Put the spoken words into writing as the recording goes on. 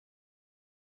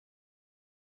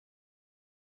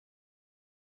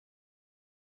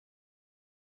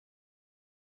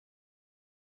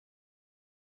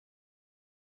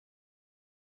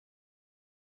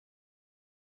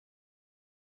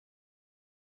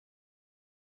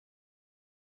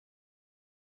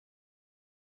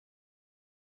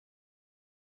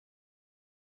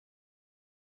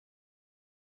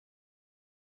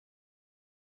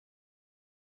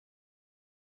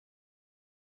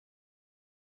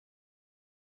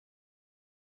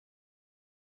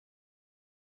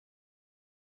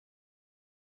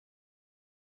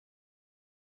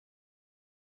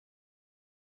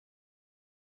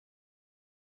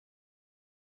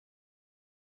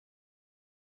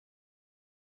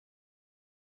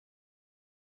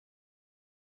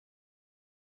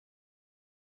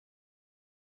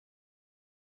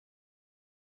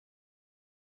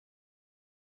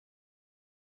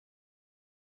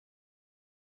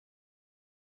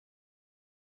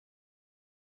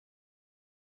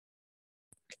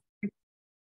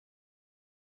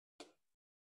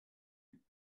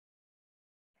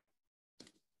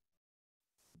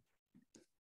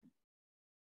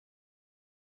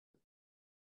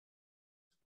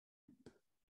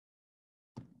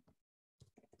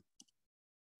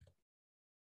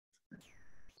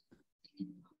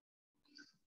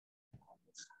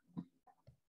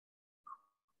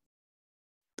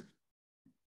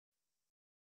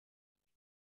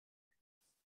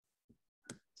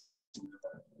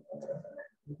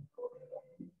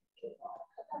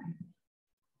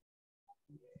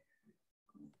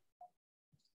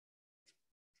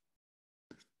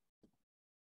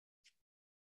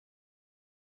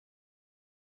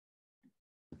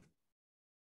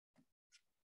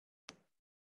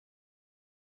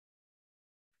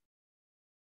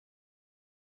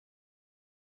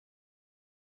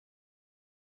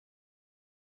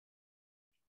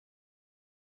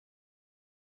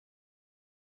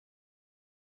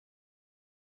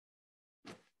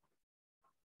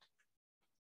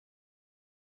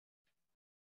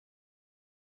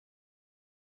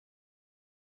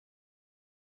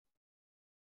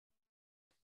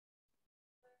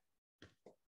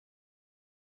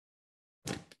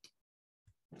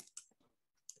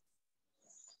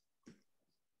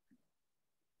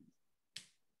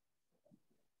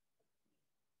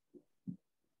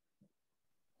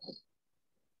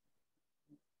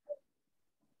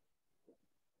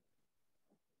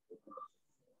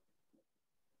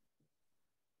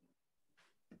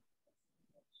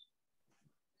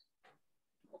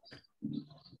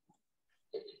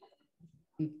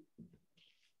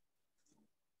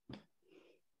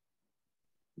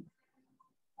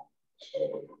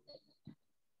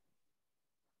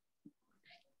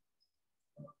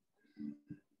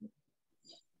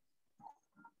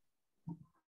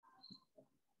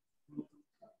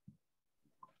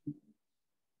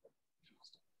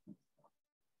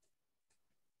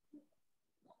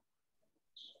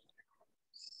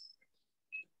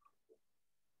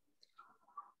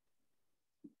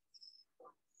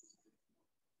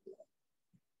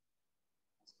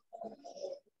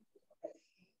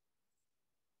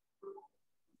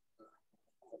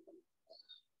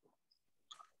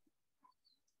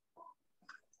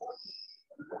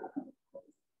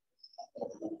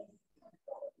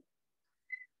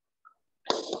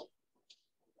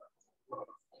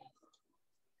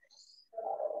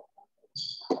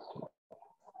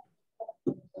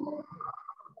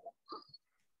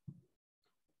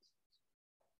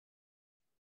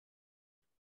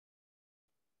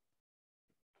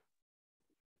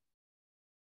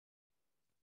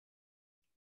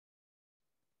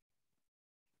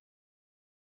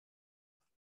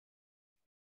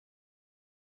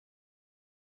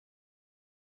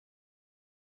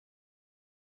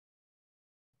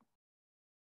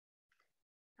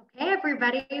Hey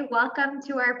everybody, welcome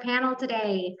to our panel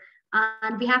today.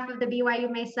 On behalf of the BYU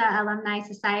Mesa Alumni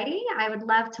Society, I would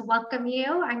love to welcome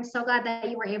you. I'm so glad that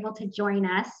you were able to join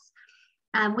us.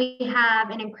 We have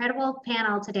an incredible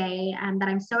panel today that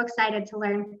I'm so excited to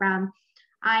learn from.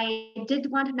 I did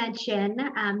want to mention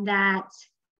that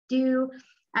due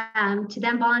to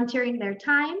them volunteering their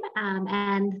time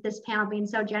and this panel being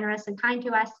so generous and kind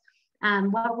to us,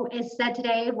 what is said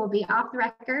today will be off the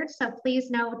record, so please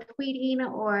no tweeting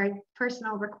or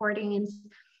personal recordings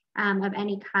of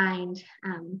any kind.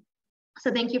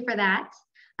 So thank you for that.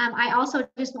 I also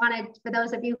just wanted, for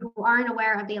those of you who aren't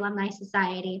aware of the Alumni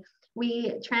Society,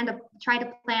 we try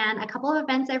to plan a couple of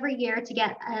events every year to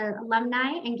get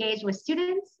alumni engaged with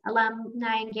students,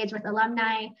 alumni engaged with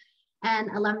alumni,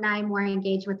 and alumni more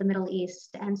engaged with the Middle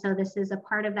East. And so this is a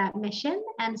part of that mission.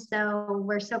 And so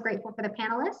we're so grateful for the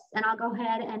panelists, and I'll go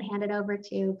ahead and hand it over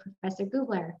to Professor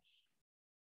Gubler.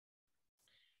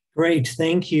 Great,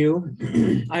 thank you.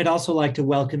 I'd also like to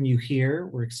welcome you here.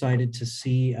 We're excited to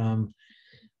see a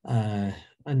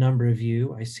number of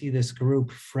you. I see this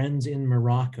group, Friends in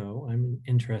Morocco. I'm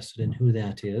interested in who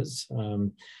that is.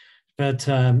 I'm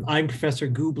Professor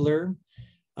Gubler.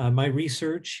 My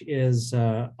research is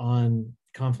on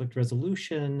conflict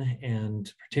resolution,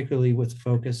 and particularly with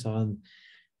focus on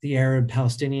the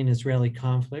Arab-Palestinian-Israeli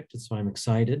conflict. And so I'm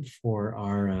excited for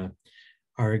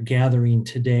our gathering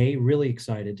today, really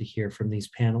excited to hear from these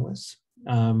panelists.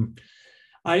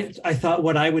 I thought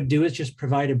what I would do is just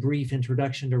provide a brief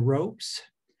introduction to ROPES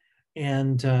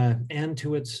and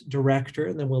to its director,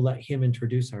 and then we'll let him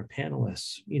introduce our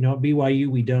panelists. You know, at BYU,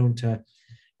 we don't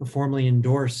formally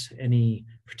endorse any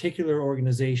particular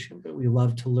organization, but we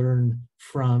love to learn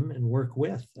from and work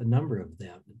with a number of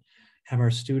them, and have our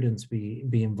students be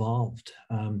involved.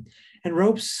 And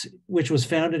ROPES, which was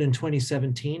founded in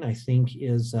 2017, I think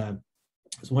is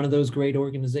one of those great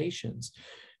organizations.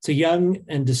 It's a young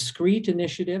and discreet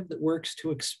initiative that works to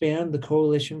expand the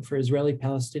Coalition for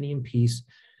Israeli-Palestinian Peace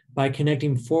by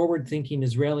connecting forward-thinking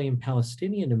Israeli and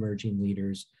Palestinian emerging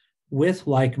leaders with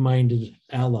like-minded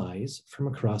allies from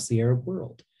across the Arab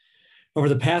world. Over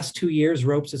the past 2 years,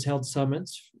 ROPES has held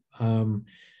summits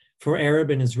for Arab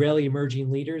and Israeli emerging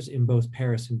leaders in both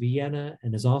Paris and Vienna,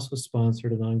 and has also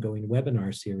sponsored an ongoing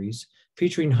webinar series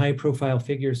featuring high-profile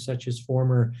figures such as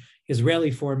former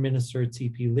Israeli Foreign Minister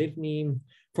Tzipi Livni,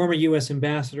 former US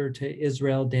Ambassador to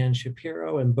Israel Dan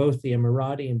Shapiro, and both the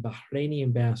Emirati and Bahraini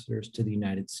ambassadors to the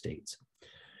United States.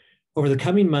 Over the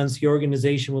coming months, the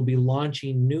organization will be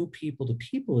launching new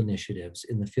people-to-people initiatives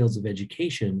in the fields of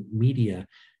education, media,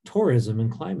 tourism, and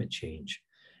climate change.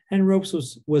 And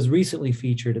ROPES was recently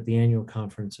featured at the annual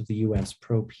conference of the US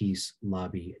Pro-Peace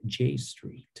Lobby, J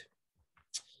Street.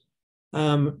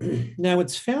 Now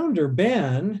its founder,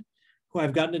 Ben, who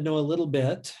I've gotten to know a little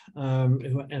bit,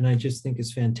 and I just think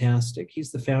is fantastic.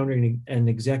 He's the founder and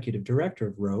executive director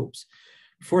of ROPES.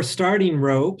 Before starting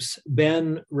ROPES,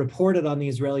 Ben reported on the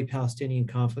Israeli-Palestinian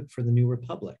conflict for the New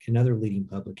Republic and other leading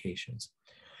publications.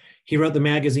 He wrote the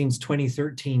magazine's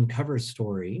 2013 cover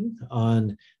story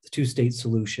on the two-state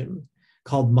solution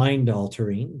called Mind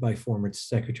Altering by former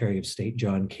Secretary of State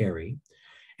John Kerry,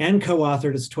 and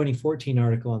co-authored its 2014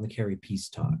 article on the Kerry Peace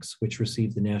Talks, which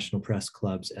received the National Press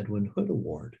Club's Edwin Hood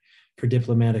Award for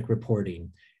diplomatic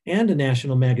reporting and a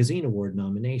National Magazine Award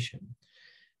nomination.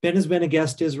 Ben has been a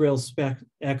guest Israel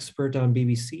expert on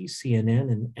BBC,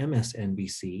 CNN, and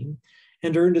MSNBC,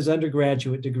 and earned his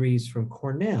undergraduate degrees from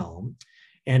Cornell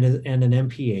and an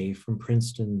MPA from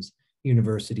Princeton's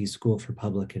University School for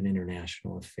Public and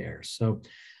International Affairs. So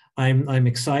I'm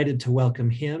excited to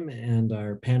welcome him and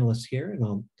our panelists here, and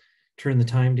I'll turn the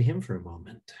time to him for a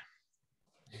moment.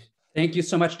 Thank you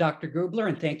so much, Dr. Gubler,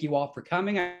 and thank you all for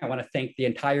coming. I want to thank the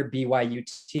entire BYU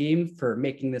team for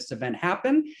making this event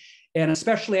happen. And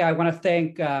especially I want to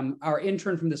thank our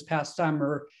intern from this past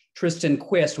summer, Tristan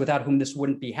Quist, without whom this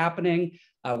wouldn't be happening.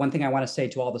 One thing I want to say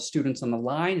to all the students on the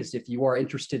line is if you are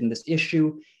interested in this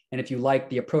issue, And if you like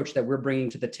the approach that we're bringing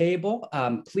to the table,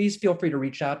 please feel free to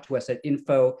reach out to us at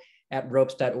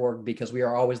info@ropes.org, because we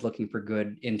are always looking for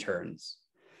good interns.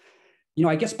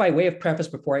 I guess by way of preface,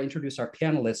 before I introduce our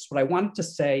panelists, what I wanted to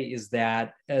say is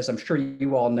that, as I'm sure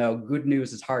you all know, good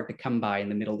news is hard to come by in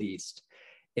the Middle East.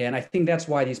 And I think that's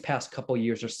why these past couple of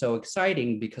years are so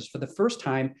exciting, because for the first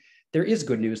time, there is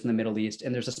good news in the Middle East,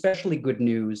 and there's especially good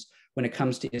news when it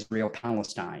comes to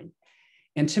Israel-Palestine.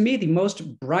 And to me, the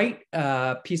most bright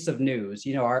piece of news,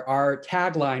 our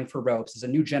tagline for Ropes is a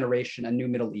new generation, a new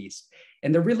Middle East.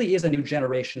 And there really is a new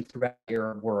generation throughout the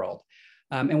Arab world.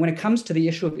 And when it comes to the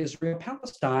issue of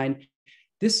Israel-Palestine,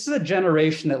 this is a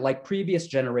generation that, like previous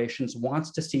generations,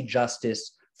 wants to see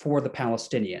justice for the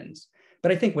Palestinians.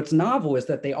 But I think what's novel is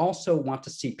that they also want to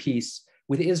see peace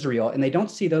with Israel, and they don't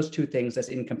see those two things as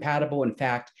incompatible. In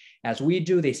fact, as we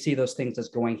do, they see those things as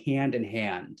going hand in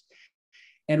hand.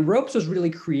 And Ropes was really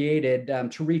created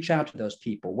to reach out to those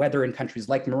people, whether in countries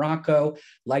like Morocco,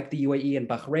 like the UAE and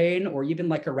Bahrain, or even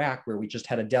like Iraq, where we just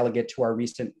had a delegate to our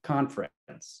recent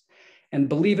conference. And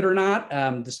believe it or not,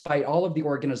 despite all of the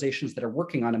organizations that are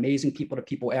working on amazing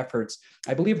people-to-people efforts,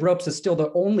 I believe Ropes is still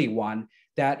the only one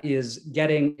that is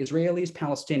getting Israelis,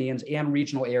 Palestinians, and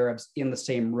regional Arabs in the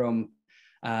same room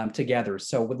together.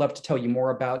 So we'd love to tell you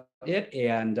more about it,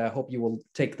 and hope you will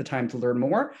take the time to learn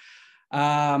more.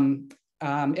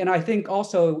 And I think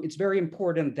also it's very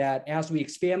important that as we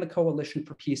expand the Coalition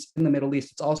for Peace in the Middle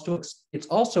East, it's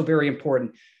also very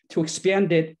important to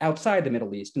expand it outside the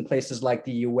Middle East in places like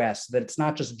the US, that it's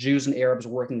not just Jews and Arabs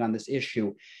working on this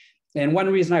issue. And one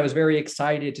reason I was very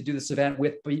excited to do this event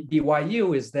with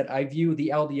BYU is that I view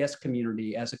the LDS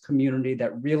community as a community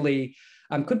that really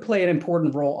could play an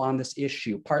important role on this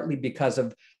issue, partly because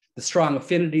of the strong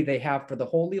affinity they have for the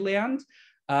Holy Land,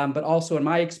 but also in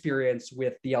my experience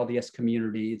with the LDS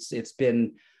community, it's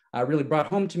been really brought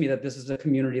home to me that this is a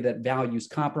community that values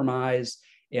compromise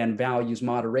and values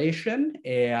moderation.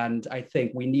 And I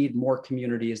think we need more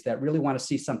communities that really want to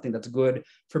see something that's good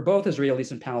for both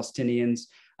Israelis and Palestinians,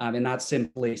 and not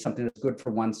simply something that's good for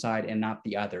one side and not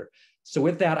the other. So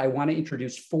with that, I want to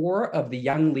introduce 4 of the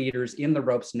young leaders in the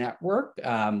Ropes Network.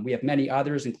 We have many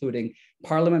others, including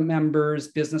parliament members,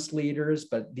 business leaders,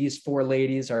 but these 4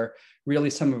 ladies are really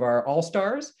some of our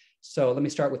all-stars. So let me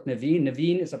start with Nivine.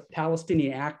 Nivine is a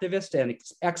Palestinian activist and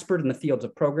expert in the fields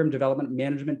of program development,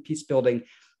 management, peace building,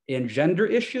 and gender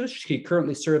issues. She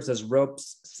currently serves as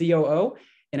Ropes COO,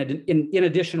 and in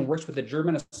addition works with the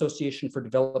German Association for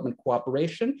Development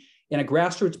Cooperation and a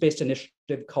grassroots-based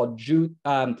initiative called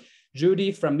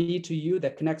Judy, From Me to You,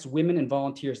 that connects women and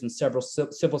volunteers in several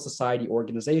civil society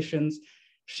organizations.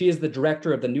 She is the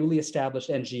director of the newly established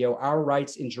NGO Our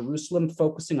Rights in Jerusalem,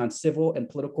 focusing on civil and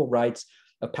political rights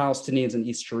of Palestinians in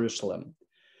East Jerusalem.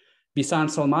 Bissan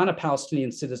Salman, a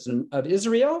Palestinian citizen of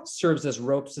Israel, serves as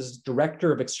Ropes'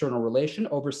 Director of External Relations,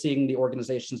 overseeing the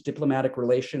organization's diplomatic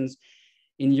relations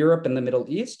in Europe and the Middle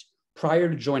East. Prior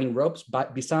to joining Ropes,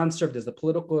 Bissan served as the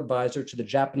political advisor to the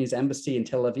Japanese embassy in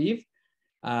Tel Aviv.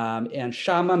 And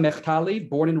Chama Mechtaly,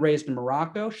 born and raised in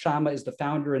Morocco. Chama is the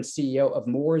founder and CEO of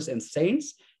Moors and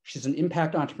Saints. She's an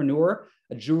impact entrepreneur,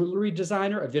 a jewelry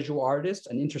designer, a visual artist,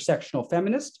 an intersectional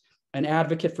feminist, an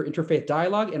advocate for interfaith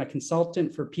dialogue, and a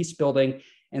consultant for peace building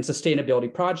and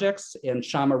sustainability projects. And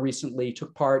Chama recently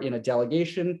took part in a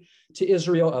delegation to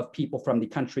Israel of people from the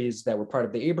countries that were part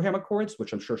of the Abraham Accords,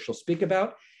 which I'm sure she'll speak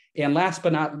about. And last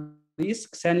but not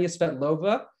least, Ksenia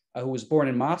Svetlova, who was born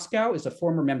in Moscow, is a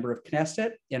former member of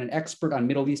Knesset and an expert on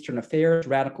Middle Eastern affairs,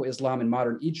 radical Islam, and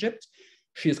modern Egypt.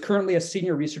 She is currently a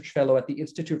senior research fellow at the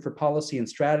Institute for Policy and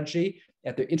Strategy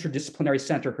at the Interdisciplinary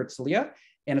Center Herzliya,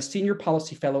 and a senior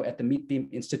policy fellow at the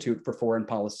Meatbeam Institute for Foreign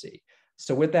Policy.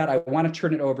 So with that, I want to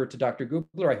turn it over to Dr.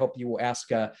 Gubler. I hope you will ask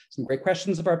some great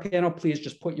questions of our panel. Please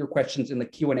just put your questions in the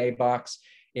Q&A box,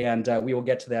 and we will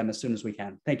get to them as soon as we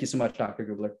can. Thank you so much, Dr.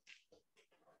 Gubler.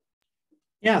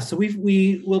 Yeah, so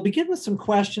we will begin with some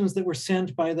questions that were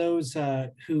sent by those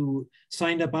who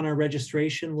signed up on our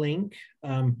registration link,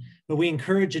 but we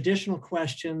encourage additional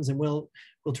questions, and we'll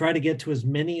try to get to as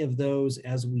many of those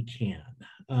as we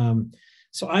can.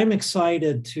 So I'm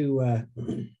excited to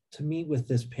meet with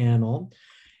this panel.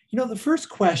 The first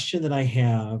question that I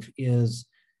have is,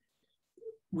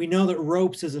 we know that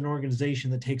Ropes is an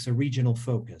organization that takes a regional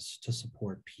focus to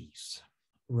support peace,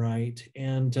 right?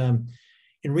 And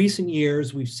in recent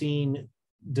years, we've seen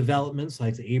developments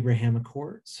like the Abraham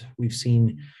Accords. We've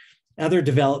seen other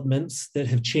developments that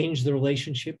have changed the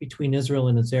relationship between Israel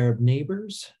and its Arab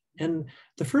neighbors. And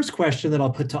the first question that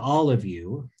I'll put to all of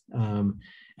you,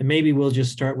 And maybe we'll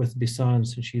just start with Bissan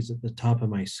since she's at the top of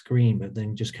my screen, but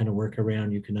then just kind of work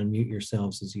around. You can unmute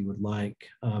yourselves as you would like.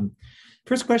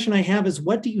 First question I have is,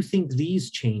 what do you think these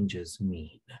changes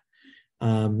mean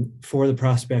for the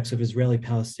prospects of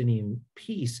Israeli-Palestinian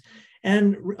peace?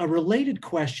 And a related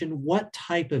question, what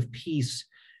type of peace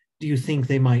do you think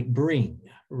they might bring,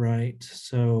 right?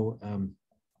 So,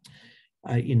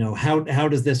 you know, how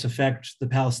does this affect the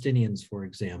Palestinians, for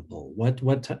example?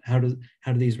 How do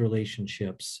these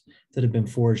relationships that have been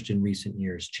forged in recent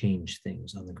years change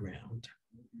things on the ground?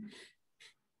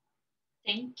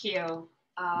 Thank you.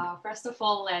 First of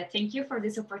all, thank you for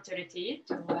this opportunity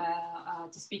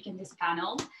to speak in this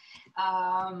panel.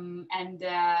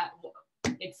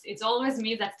 It's always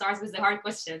me that starts with the hard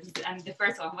questions and the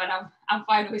first one, but I'm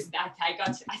fine with that. I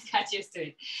got used to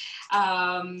it.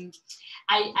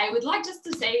 I would like just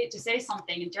to say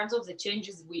something in terms of the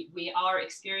changes we are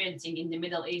experiencing in the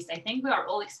Middle East. I think we are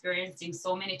all experiencing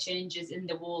so many changes in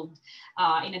the world,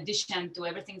 in addition to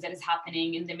everything that is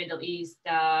happening in the Middle East,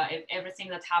 everything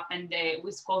that happened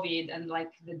with COVID, and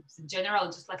like the general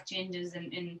just like changes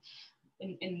in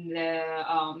the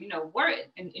you know,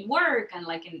 in work and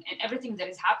like in everything that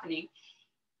is happening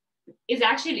is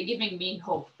actually giving me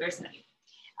hope personally.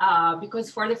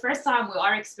 Because for the first time, we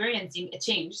are experiencing a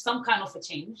change, some kind of a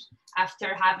change,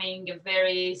 after having a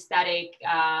very static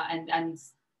and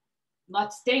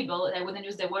not stable. I wouldn't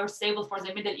use the word stable for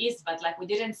the Middle East, but like we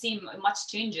didn't see much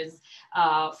changes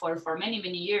for many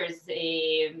years.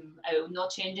 No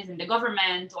changes in the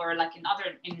government or like in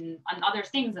other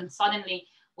things, and suddenly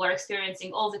we're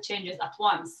experiencing all the changes at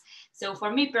once. So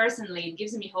for me personally, it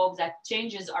gives me hope that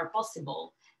changes are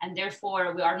possible. And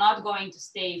therefore, we are not going to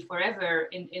stay forever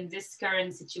in this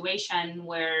current situation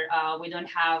where we don't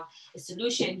have a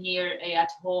solution here at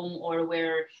home, or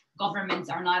where governments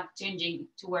are not changing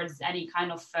towards any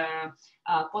kind of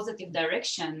positive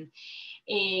direction.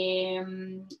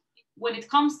 When it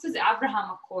comes to the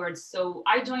Abraham Accords, so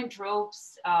I joined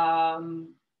ROPES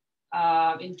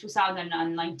in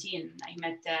 2019. I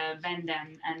met Ben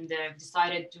then and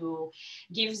decided to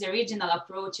give the regional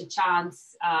approach a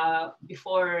chance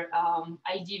before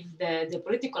I give the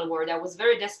political world. I was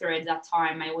very desperate at that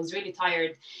time. I was really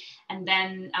tired. And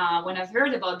then when I've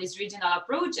heard about this regional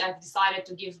approach, I've decided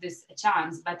to give this a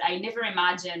chance, but I never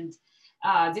imagined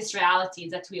this reality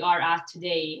that we are at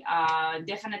today.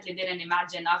 Definitely didn't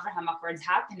imagine Abraham Accords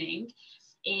happening.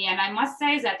 And I must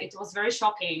say that it was very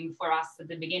shocking for us at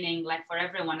the beginning, like for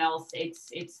everyone else.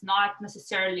 It's not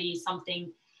necessarily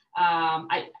something,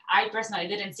 I personally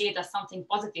didn't see it as something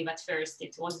positive at first.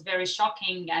 It was very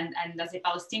shocking. And as a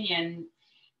Palestinian,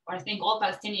 or I think all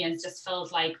Palestinians just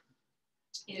felt like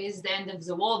it is the end of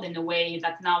the world in a way,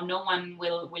 that now no one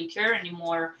will care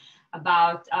anymore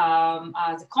about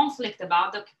the conflict,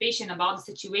 about the occupation, about the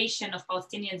situation of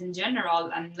Palestinians in general,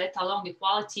 and let alone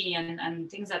equality and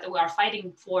things that we are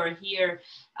fighting for here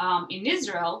in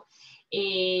Israel.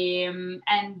 I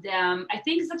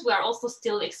think that we are also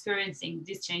still experiencing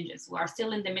these changes. We are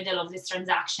still in the middle of this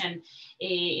transaction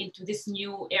into this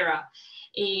new era.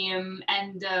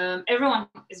 Everyone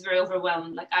is very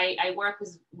overwhelmed. Like I work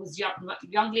with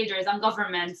young leaders and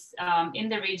governments in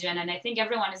the region, and I think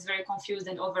everyone is very confused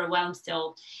and overwhelmed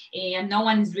still, and no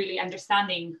one is really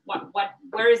understanding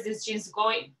where is this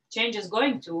change is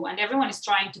going to, and everyone is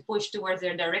trying to push towards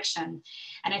their direction.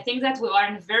 And I think that we are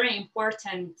in a very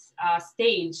important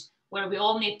stage where we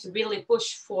all need to really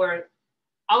push for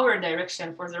our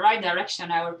direction, for the right direction,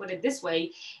 I will put it this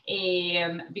way,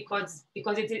 because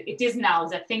it is now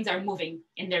that things are moving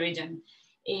in the region.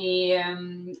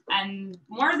 And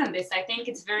more than this, I think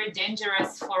it's very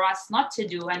dangerous for us not to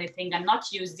do anything and not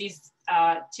use these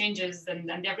changes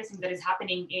and everything that is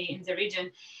happening in the region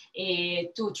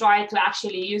to try to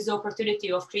actually use the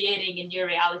opportunity of creating a new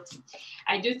reality.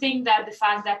 I do think that the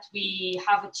fact that we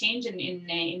have a change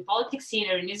in politics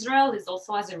here in Israel is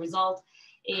also as a result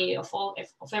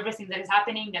of everything that is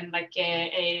happening, and like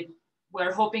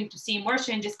we're hoping to see more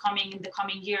changes coming in the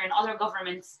coming year in other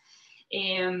governments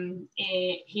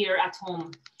here at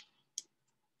home.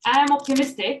 I am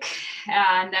optimistic,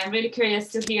 and I'm really curious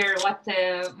to hear what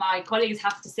my colleagues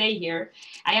have to say here.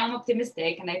 I am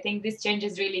optimistic, and I think these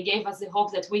changes really gave us the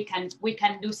hope that we can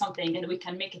do something and we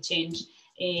can make a change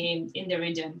in the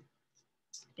region.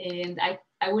 And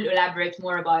I will elaborate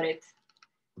more about it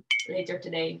later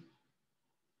today.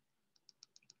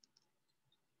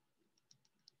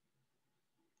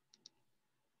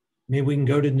 Maybe we can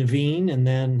go to Nivine and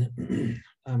then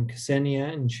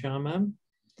Ksenia and Chama.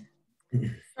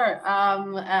 Sure.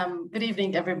 Good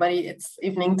evening, everybody. It's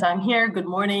evening time here. Good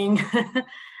morning.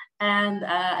 And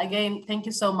again, thank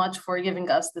you so much for giving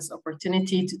us this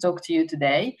opportunity to talk to you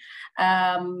today.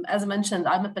 As mentioned,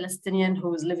 I'm a Palestinian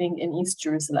who's living in East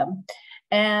Jerusalem.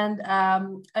 And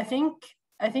I think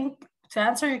to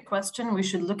answer your question, we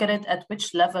should look at it at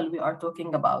which level we are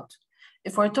talking about.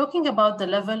 If we're talking about the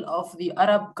level of the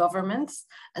Arab governments,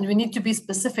 and we need to be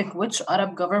specific which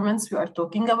Arab governments we are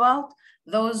talking about,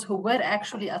 those who were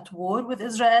actually at war with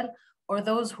Israel or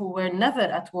those who were never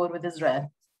at war with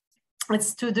Israel.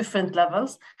 It's two different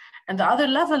levels. And the other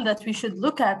level that we should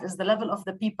look at is the level of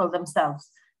the people themselves,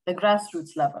 the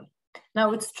grassroots level.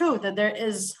 Now, it's true that there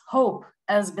is hope,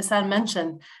 as Bissan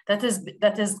mentioned, that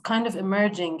is kind of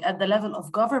emerging at the level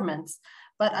of governments.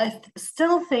 But I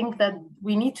still think that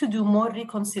we need to do more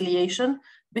reconciliation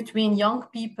between young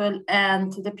people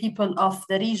and the people of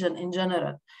the region in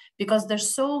general, because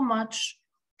there's so much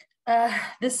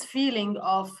this feeling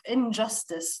of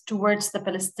injustice towards the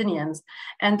Palestinians.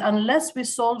 And unless we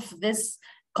solve this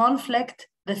conflict,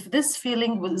 this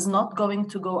feeling is not going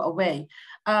to go away.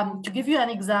 To give you an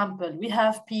example, we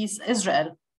have peace.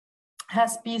 Israel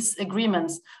has peace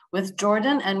agreements with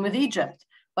Jordan and with Egypt,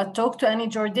 but talk to any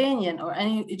Jordanian or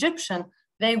any Egyptian,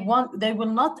 they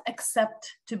will not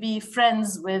accept to be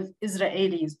friends with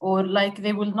Israelis, or like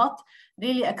they will not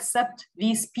really accept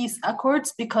these peace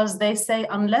accords, because they say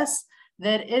unless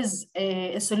there is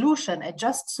a solution, a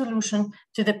just solution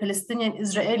to the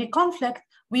Palestinian-Israeli conflict,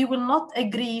 we will not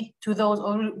agree to those,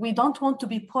 or we don't want to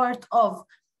be part of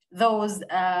those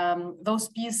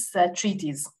peace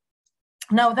treaties.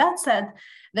 Now, that said,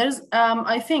 there's,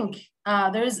 I think,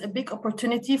 there is a big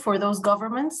opportunity for those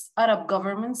governments, Arab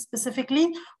governments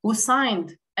specifically, who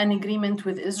signed an agreement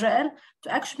with Israel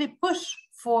to actually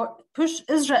push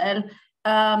Israel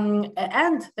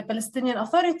and the Palestinian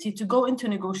Authority to go into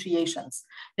negotiations.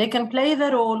 They can play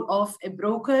the role of a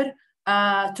broker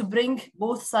to bring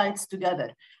both sides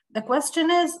together. The question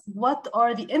is, what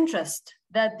are the interests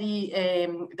that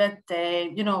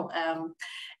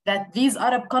that these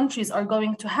Arab countries are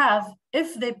going to have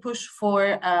if they push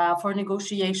for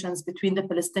negotiations between the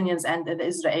Palestinians and the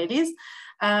Israelis?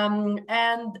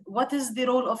 And what is the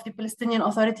role of the Palestinian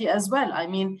Authority as well? I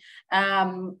mean,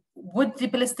 would the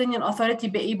Palestinian Authority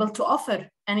be able to offer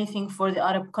anything for the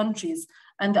Arab countries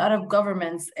and the Arab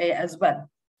governments as well?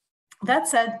 That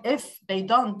said, if they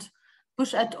don't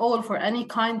push at all for any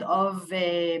kind of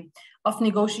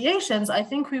negotiations, I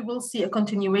think we will see a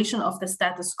continuation of the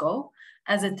status quo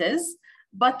as it is,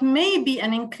 but maybe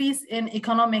an increase in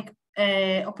economic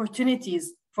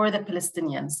opportunities for the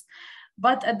Palestinians.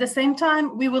 But at the same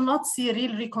time, we will not see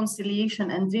real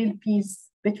reconciliation and real peace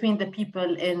between the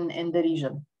people in the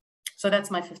region. So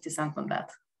that's my 50 cents on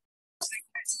that.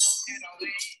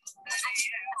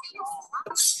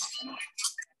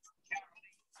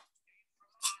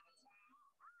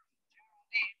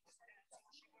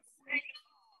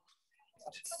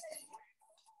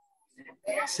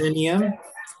 Ksenia,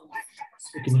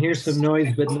 we can hear some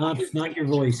noise, but not your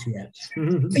voice yet.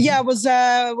 Yeah, I was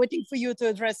waiting for you to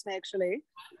address me, actually.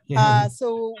 Yeah.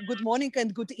 So good morning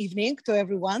and good evening to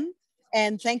everyone.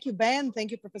 And thank you, Ben.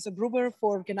 Thank you, Professor Gubler,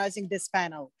 for organizing this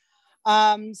panel.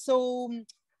 So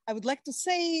I would like to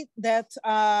say that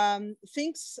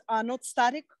things are not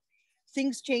static.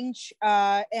 Things change,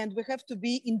 and we have to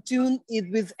be in tune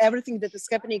with everything that is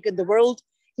happening in the world,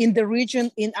 in the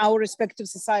region, in our respective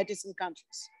societies and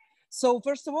countries. So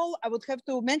first of all, I would have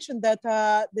to mention that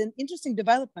the interesting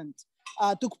development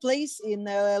took place in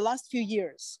the last few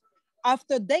years.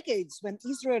 After decades when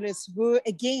Israelis were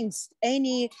against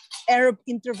any Arab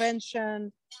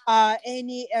intervention,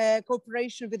 any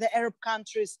cooperation with the Arab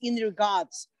countries in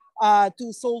regards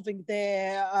to solving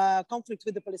the conflict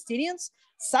with the Palestinians,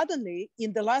 suddenly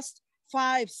in the last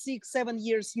 5, 6, 7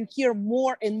 years, you hear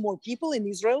more and more people in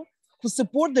Israel who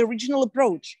support the regional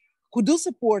approach, who do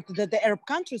support that the Arab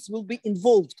countries will be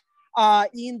involved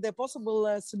in the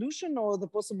possible solution or the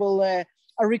possible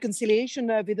reconciliation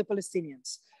with the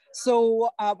Palestinians. So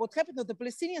what happened on the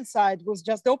Palestinian side was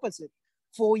just the opposite.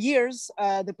 For years,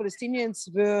 the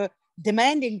Palestinians were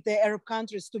demanding the Arab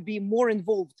countries to be more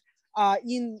involved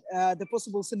in the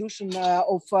possible solution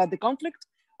of the conflict.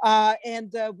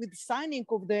 And with signing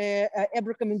of the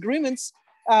Abraham agreements,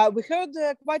 we heard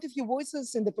quite a few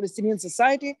voices in the Palestinian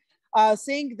society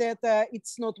saying that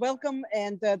it's not welcome,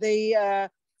 and they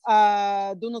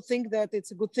do not think that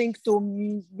it's a good thing to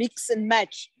mix and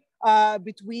match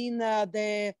between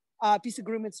the peace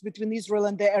agreements between Israel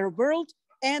and the Arab world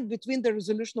and between the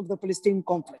resolution of the Palestinian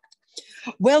conflict.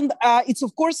 Well, it's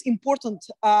of course important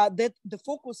that the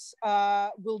focus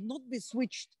will not be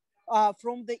switched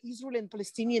from the Israeli and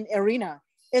Palestinian arena,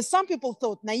 as some people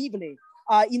thought naively,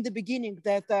 in the beginning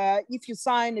that if you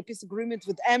sign a peace agreement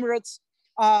with Emirates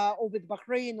or with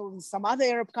Bahrain or with some other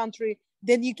Arab country,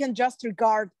 then you can just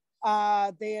regard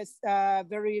this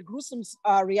very gruesome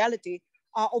reality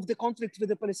of the conflict with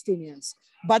the Palestinians.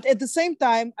 But at the same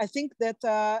time, I think that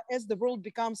as the world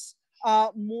becomes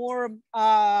more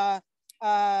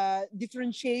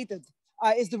differentiated,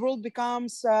 as the world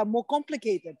becomes more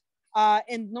complicated,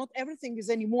 and not everything is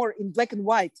anymore in black and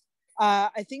white,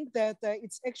 I think that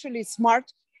it's actually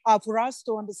smart for us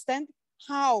to understand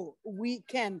how we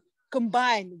can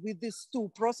combine with these two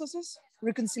processes,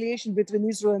 reconciliation between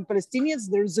Israel and Palestinians,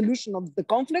 the resolution of the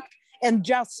conflict, and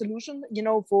just solution,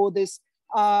 for this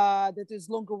that is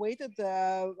long awaited,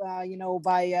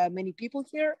 by many people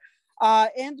here,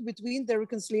 and between the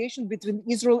reconciliation between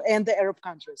Israel and the Arab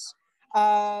countries.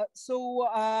 So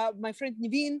my friend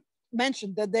Nivine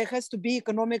mentioned that there has to be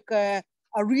economic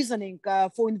reasoning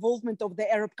for involvement of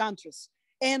the Arab countries,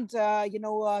 and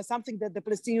something that the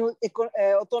Palestinian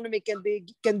autonomy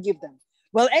can give them.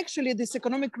 Well, actually, this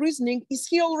economic reasoning is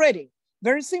here already,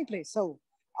 very simply. So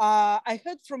I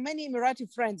heard from many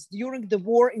Emirati friends during the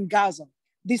war in Gaza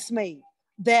this May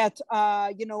that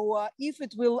if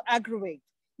it will aggravate,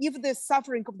 if the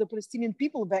suffering of the Palestinian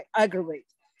people will aggravate,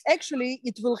 actually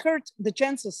it will hurt the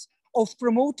chances of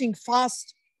promoting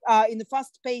in a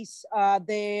fast pace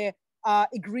the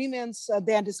agreements,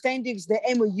 the understandings, the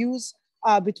MOUs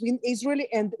between Israeli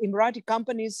and Emirati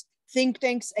companies, think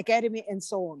tanks, academy, and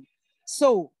so on.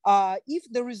 So if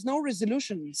there is no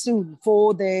resolution soon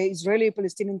for the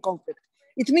Israeli-Palestinian conflict,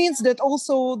 it means that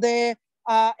also the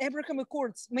Abraham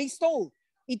Accords may stall.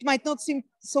 It might not seem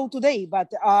so today,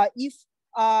 but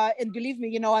and believe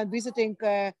me, I'm visiting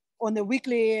on a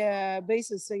weekly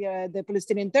basis the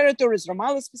Palestinian territories,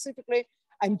 Ramallah specifically.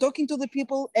 I'm talking to the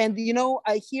people, and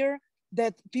I hear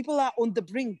that people are on the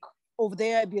brink of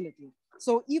their ability.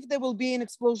 So if there will be an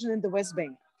explosion in the West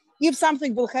Bank, if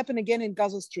something will happen again in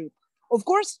Gaza Strip, of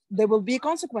course, there will be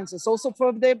consequences also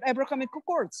for the Abrahamic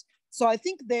Accords. So I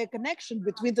think the connection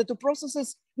between the two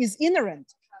processes is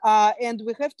inherent. And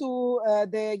we have to,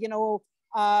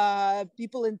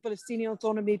 people in Palestinian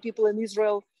autonomy, people in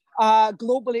Israel,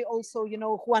 globally also,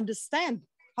 who understand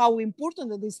how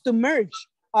important it is to merge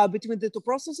between the two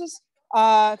processes,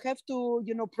 have to,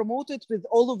 promote it with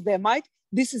all of their might.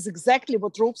 This is exactly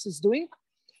what ROPES is doing.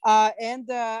 And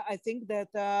I think that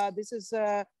this is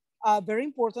very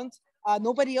important.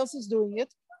 Nobody else is doing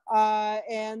it.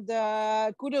 And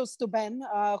kudos to Ben,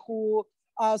 who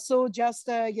saw just,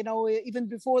 even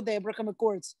before the Abraham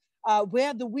Accords,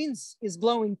 where the winds is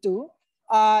blowing to.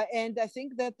 And I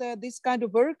think that this kind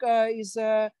of work is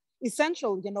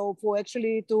essential, for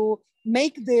actually to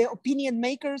make the opinion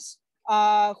makers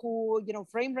who,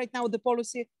 frame right now the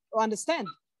policy understand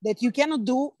that you cannot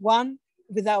do one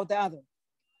without the other.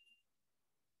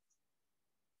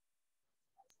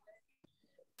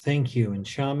 Thank you. And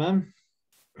Chama?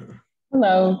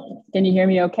 Hello, can you hear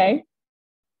me okay?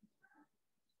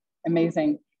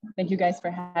 Amazing. Thank you guys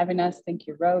for having us. Thank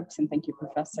you, Ropes, and thank you,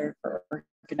 Professor, for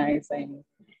organizing,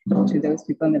 to those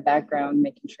people in the background,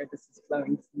 making sure this is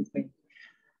flowing smoothly.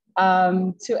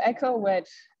 To echo what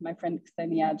my friend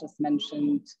Ksenia just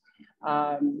mentioned,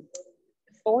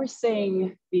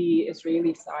 forcing the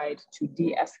Israeli side to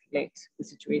de-escalate the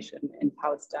situation in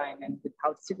Palestine and with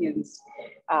Palestinians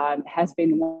has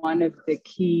been one of the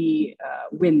key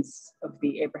wins of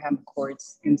the Abraham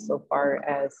Accords insofar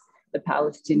as the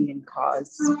Palestinian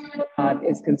cause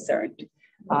is concerned.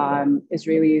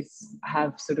 Israelis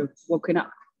have sort of woken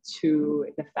up to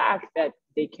the fact that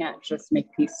they can't just make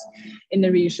peace in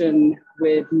the region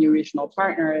with new regional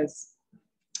partners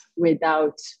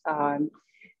without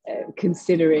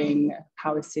considering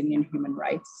Palestinian human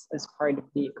rights as part of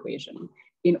the equation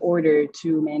in order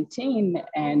to maintain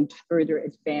and further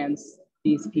advance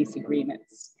these peace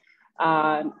agreements.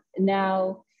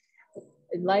 Now,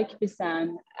 like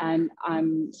Bissan, and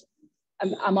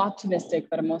I'm optimistic,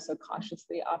 but I'm also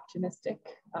cautiously optimistic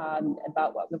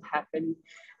about what will happen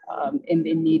in the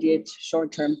immediate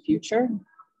short-term future,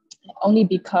 only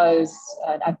because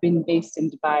I've been based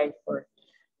in Dubai for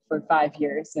 5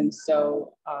 years. And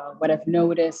so what I've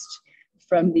noticed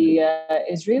from the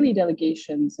Israeli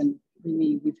delegations, and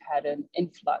really we've had an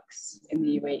influx in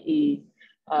the UAE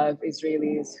of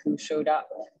Israelis who showed up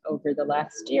over the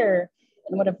last year.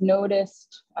 And what I've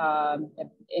noticed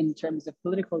in terms of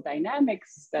political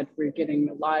dynamics is that we're getting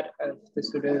a lot of the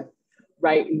sort of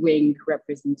right-wing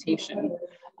representation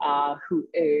who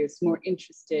is more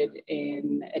interested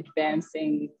in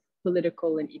advancing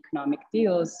political and economic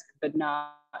deals, but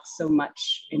not so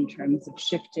much in terms of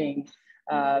shifting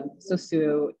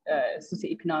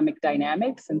socioeconomic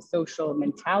dynamics and social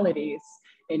mentalities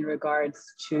in regards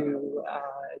to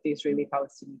the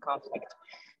Israeli-Palestinian conflict.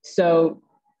 So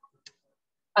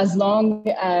as long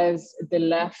as the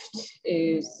left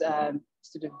is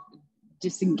sort of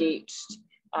disengaged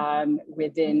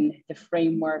within the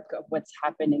framework of what's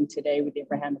happening today with the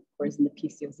Abrahamic Accords and the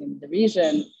peace deals in the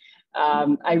region,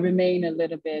 I remain a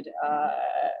little bit,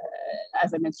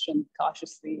 as I mentioned,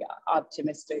 cautiously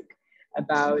optimistic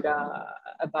about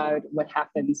what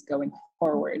happens going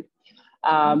forward.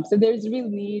 So there's a real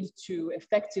need to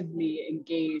effectively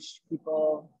engage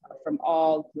people from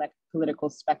all political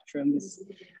spectrums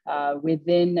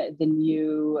within the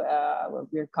new,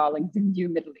 what we're calling the new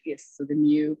Middle East, so the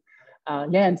new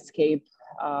landscape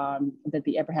that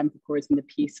the Abrahamic Accords and the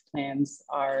peace plans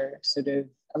are sort of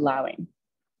allowing.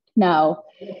 Now,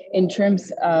 in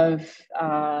terms of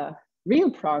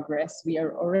real progress, we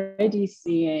are already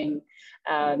seeing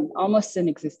almost an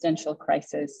existential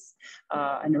crisis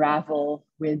unravel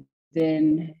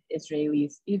within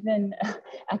Israelis, even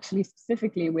actually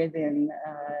specifically within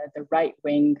the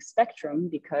right-wing spectrum,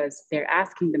 because they're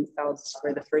asking themselves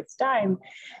for the first time,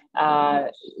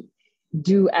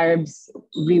 do Arabs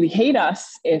really hate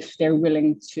us if they're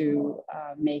willing to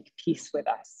make peace with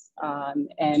us?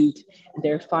 And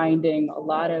they're finding a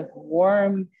lot of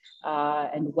warm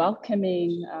and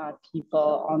welcoming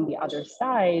people on the other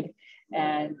side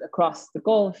and across the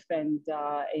Gulf and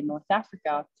in North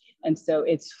Africa. And so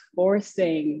it's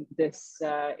forcing this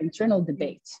internal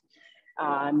debate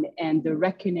and the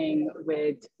reckoning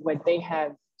with what they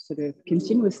have sort of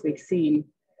continuously seen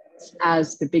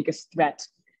as the biggest threat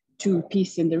to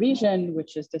peace in the region,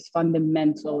 which is this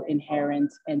fundamental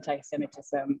inherent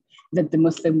anti-Semitism that the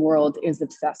Muslim world is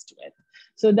obsessed with.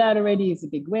 So that already is a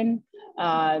big win.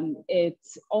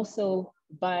 It's also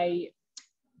by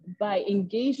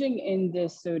engaging in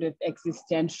this sort of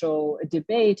existential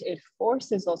debate, it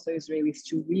forces also Israelis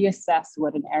to reassess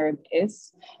what an Arab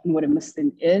is and what a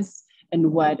Muslim is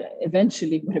and what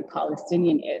eventually what a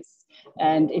Palestinian is.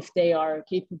 And if they are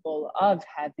capable of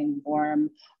having warm,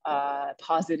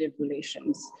 positive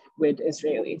relations with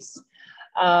Israelis.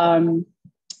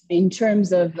 In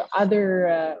terms of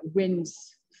other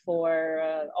wins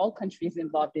for all countries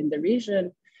involved in the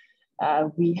region,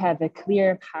 we have a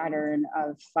clear pattern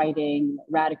of fighting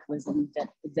radicalism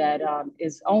that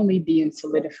is only being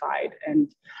solidified.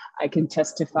 And I can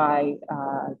testify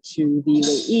to the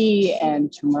UAE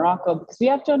and to Morocco, because we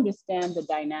have to understand the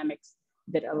dynamics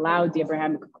that allowed the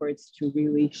Abrahamic Accords to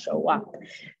really show up.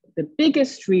 The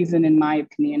biggest reason, in my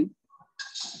opinion,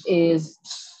 is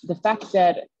the fact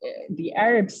that the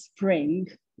Arab Spring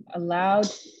allowed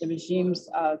the regimes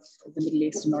of the Middle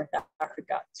East and North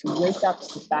Africa to wake up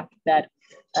to the fact that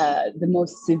the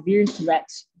most severe threat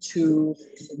to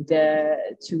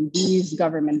these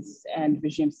governments and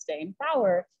regimes staying in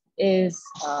power is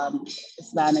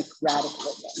Islamic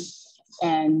radicalism.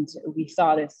 And we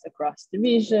saw this across the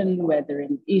region, whether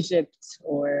in Egypt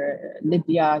or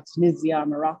Libya, Tunisia,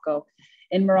 Morocco.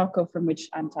 In Morocco, from which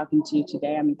I'm talking to you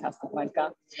today, I'm in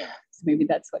Casablanca. So maybe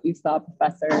that's what you saw,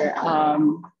 Professor.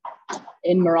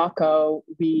 In Morocco,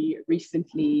 we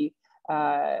recently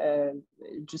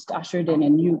just ushered in a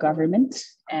new government.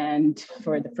 And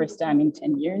for the first time in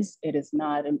 10 years, it is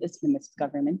not an Islamist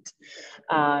government.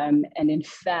 And in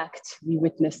fact, we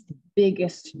witnessed the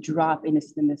biggest drop in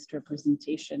Islamist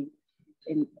representation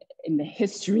in the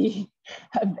history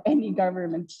of any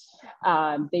government.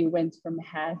 They went from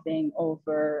having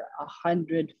over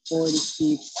 140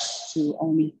 seats to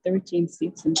only 13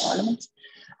 seats in parliament.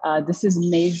 This is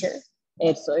major.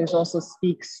 It also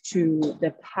speaks to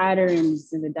the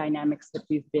patterns and the dynamics that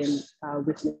we've been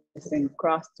witnessing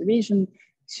across the region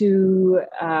to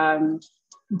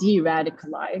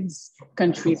de-radicalize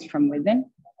countries from within.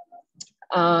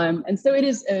 And so it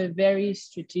is a very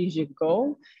strategic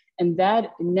goal, and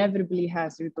that inevitably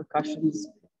has repercussions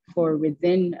for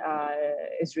within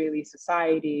Israeli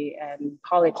society and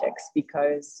politics,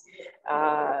 because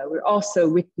we're also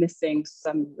witnessing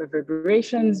some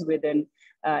reverberations within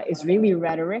Israeli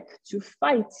rhetoric to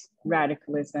fight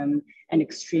radicalism and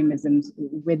extremism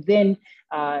within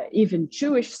even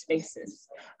Jewish spaces.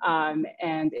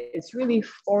 And it's really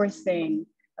forcing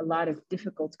a lot of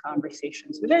difficult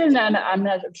conversations within. And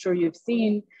I'm sure you've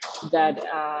seen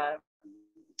that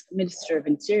Minister of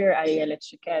Interior, Ayelet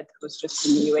Shaked, was just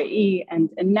in the UAE and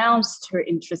announced her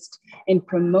interest in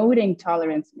promoting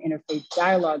tolerance and interfaith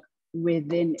dialogue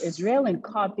within Israel and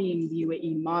copying the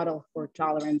UAE model for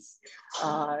tolerance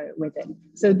within.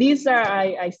 So these are,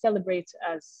 I celebrate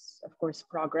as, of course,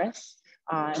 progress.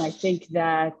 And I think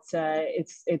that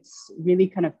it's really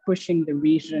kind of pushing the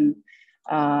region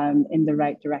in the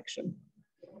right direction.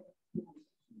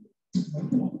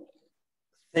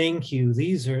 Thank you.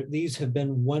 These have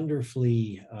been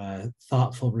wonderfully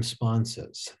thoughtful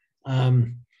responses.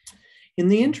 In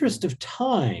the interest of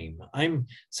time,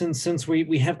 since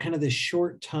we have kind of this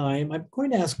short time, I'm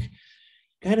going to ask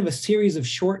kind of a series of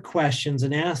short questions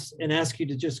and ask you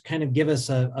to just kind of give us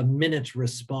a minute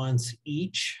response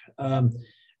each.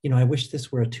 You know, I wish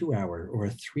this were a 2-hour or a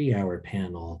 3-hour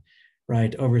panel,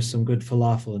 right, over some good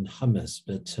falafel and hummus,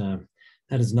 but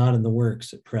that is not in the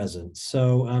works at present.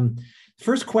 So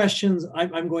first questions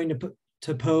I'm going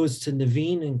to pose to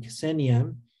Nivine and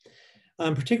Ksenia,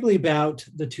 particularly about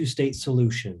the two-state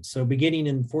solution. So beginning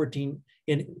in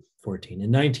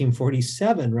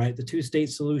 1947, right, the two-state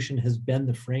solution has been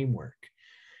the framework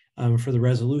for the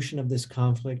resolution of this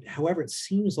conflict. However, it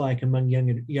seems like among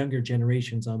younger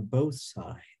generations on both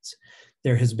sides,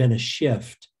 there has been a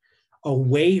shift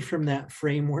away from that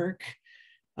framework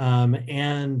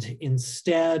and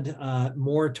instead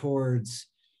more towards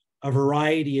a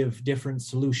variety of different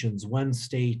solutions, one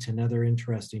state and other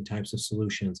interesting types of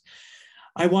solutions.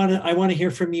 I want to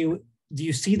hear from you. Do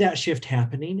you see that shift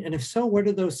happening? And if so, what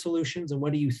are those solutions and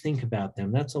what do you think about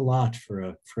them? That's a lot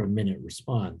for a minute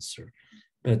response.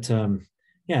 But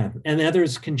yeah, and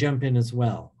others can jump in as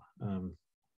well.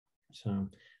 So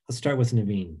let's start with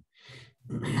Nivine.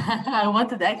 I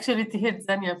wanted actually to hear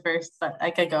Ksenia first, but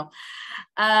I can go.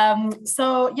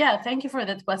 So yeah, thank you for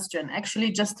that question.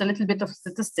 Actually, just a little bit of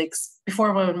statistics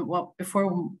before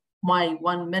my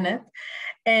 1 minute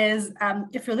is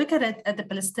if you look at it at the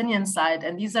Palestinian side,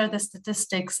 and these are the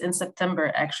statistics in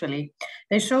September, actually,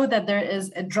 they show that there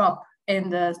is a drop in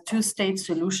the two-state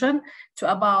solution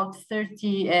to about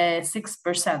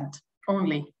 36%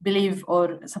 only believe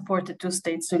or support a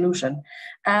two-state solution.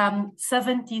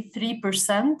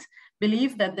 73%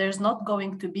 believe that there's not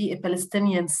going to be a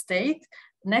Palestinian state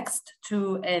next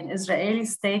to an Israeli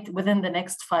state within the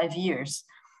next 5 years.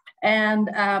 And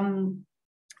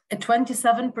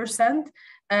 27%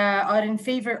 are in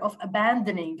favor of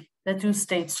abandoning the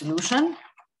two-state solution,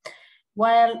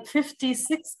 while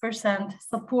 56%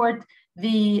 support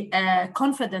the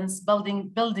confidence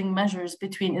building measures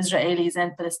between Israelis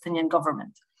and Palestinian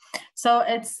government. So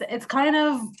it's kind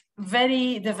of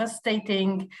very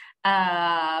devastating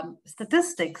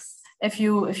statistics if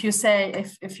you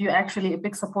actually a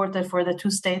big supporter for the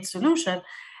two-state solution.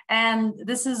 And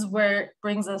this is where it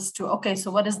brings us to, okay,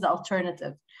 so what is the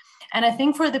alternative? And I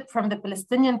think from the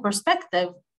Palestinian perspective,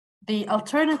 the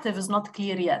alternative is not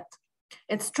clear yet.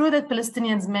 It's true that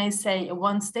Palestinians may say a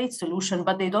one-state solution,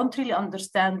 but they don't really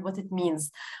understand what it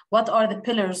means. What are the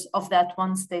pillars of that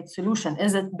one-state solution?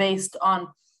 Is it based on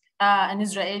an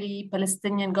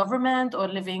Israeli-Palestinian government or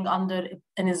living under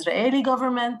an Israeli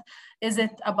government? Is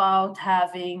it about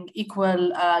having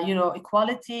equal,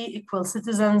 equality, equal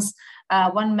citizens,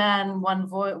 one man, one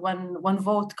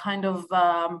vote kind of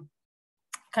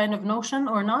notion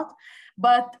or not?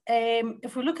 But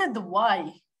if we look at the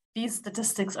why these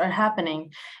statistics are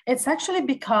happening, it's actually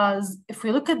because if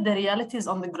we look at the realities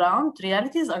on the ground,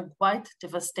 realities are quite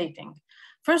devastating.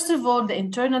 First of all, the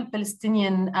internal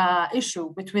Palestinian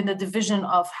issue between the division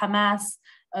of Hamas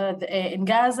in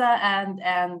Gaza and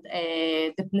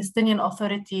the Palestinian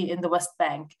Authority in the West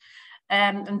Bank.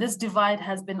 And this divide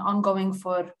has been ongoing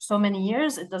for so many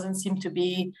years. It doesn't seem to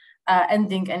be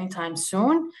ending anytime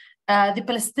soon. The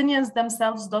Palestinians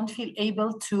themselves don't feel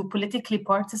able to politically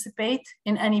participate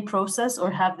in any process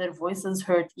or have their voices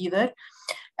heard either.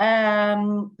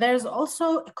 There's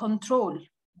also a control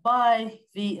by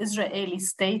the Israeli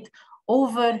state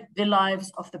over the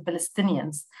lives of the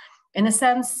Palestinians, in a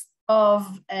sense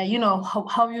of,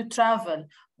 how you travel,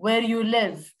 where you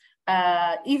live,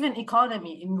 even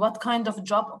economy, in what kind of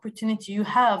job opportunity you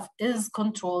have is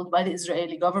controlled by the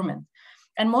Israeli government.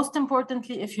 And most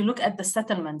importantly, if you look at the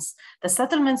settlements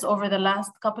over the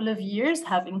last couple of years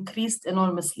have increased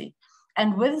enormously.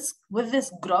 And with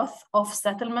this growth of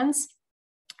settlements,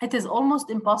 it is almost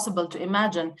impossible to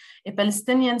imagine a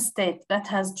Palestinian state that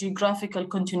has geographical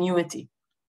continuity,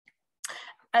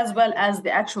 as well as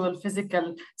the actual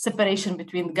physical separation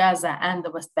between Gaza and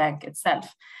the West Bank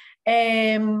itself.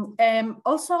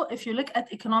 Also, if you look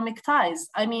at economic ties,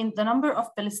 I mean, the number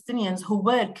of Palestinians who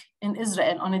work in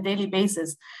Israel on a daily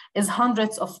basis is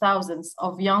hundreds of thousands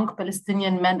of young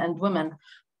Palestinian men and women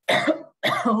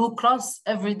who cross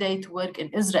every day to work in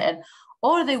Israel,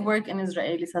 or they work in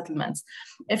Israeli settlements.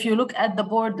 If you look at the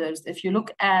borders, if you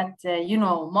look at,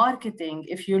 marketing,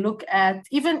 if you look at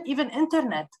even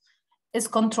internet is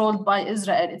controlled by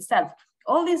Israel itself.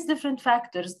 All these different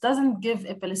factors doesn't give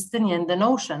a Palestinian the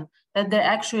notion that there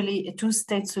actually a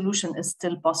two-state solution is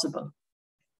still possible.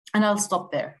 And I'll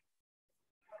stop there.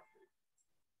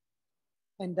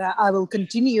 And I will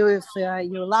continue if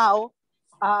you allow.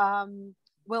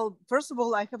 Well, first of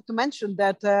all, I have to mention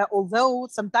that although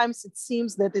sometimes it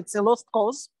seems that it's a lost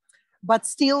cause, but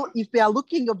still, if we are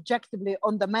looking objectively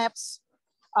on the maps,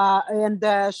 and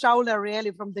Shaul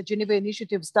Arieli from the Geneva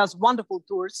Initiatives does wonderful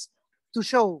tours to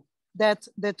show that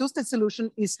the two-state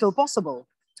solution is still possible.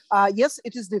 Yes,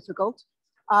 it is difficult,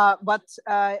 but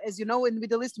as you know, in the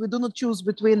Middle East, we do not choose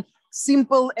between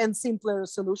simple and simpler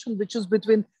solution. We choose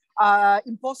between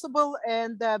impossible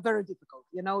and very difficult,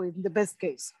 you know, in the best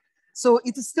case. So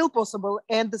it is still possible.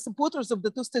 And the supporters of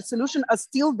the two-state solution are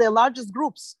still the largest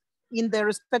groups in their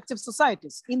respective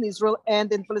societies, in Israel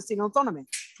and in Palestinian autonomy.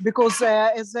 Because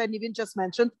as Nivine just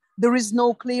mentioned, there is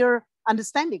no clear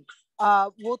understanding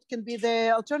what can be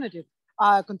the alternative.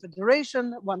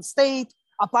 Confederation, one state,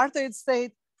 apartheid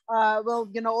state, well,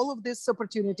 you know, all of these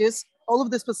opportunities, all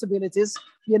of these possibilities,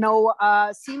 you know,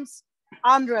 seems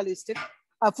unrealistic.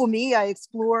 For me, I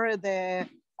explore the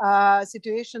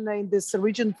situation in this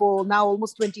region for now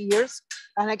almost 20 years.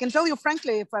 And I can tell you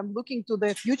frankly, if I'm looking to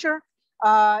the future,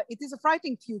 it is a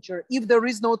frightening future if there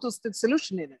is no two-state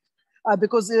solution in it.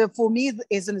 Because for me,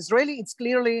 as an Israeli, it's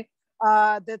clearly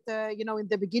that, you know, in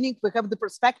the beginning, we have the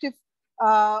perspective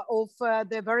of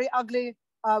the very ugly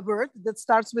word that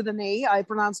starts with an A, I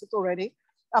pronounced it already,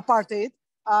 apartheid.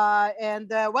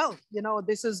 Well, you know,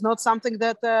 this is not something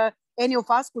that any of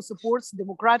us who supports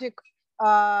democratic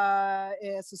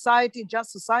society,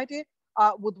 just society,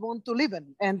 would want to live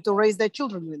in and to raise their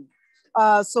children in.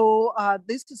 So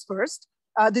this is first.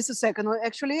 This is second,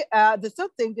 actually. The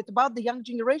third thing is about the young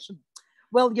generation.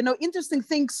 Well, you know, interesting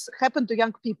things happen to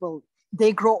young people.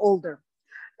 They grow older.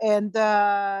 And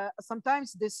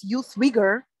sometimes this youth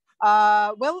vigor,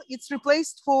 well, it's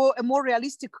replaced for a more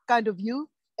realistic kind of view.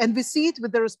 And we see it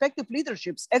with the respective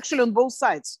leaderships, actually on both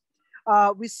sides.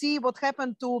 We see what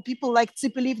happened to people like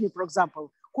Tzipi Livni, for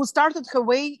example, who started her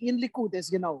way in Likud,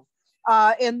 as you know.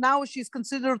 And now she's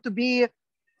considered to be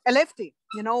a lefty,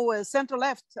 you know, a center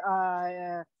left,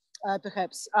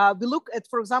 perhaps. We look at,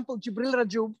 for example, Jibril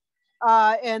Rajoub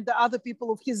and other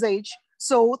people of his age.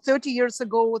 So 30 years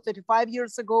ago, 35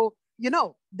 years ago, you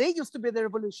know, they used to be the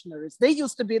revolutionaries. They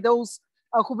used to be those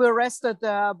who were arrested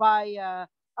by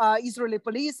Israeli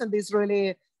police and the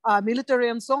Israeli military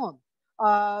and so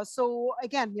on. So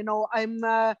again, you know,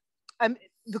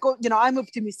 because, you know, I'm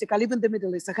optimistic. I live in the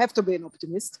Middle East. I have to be an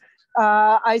optimist.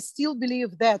 I still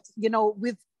believe that, you know,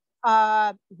 with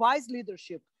wise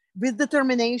leadership, with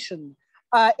determination,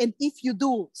 and if you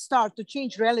do start to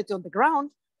change reality on the ground,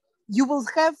 you will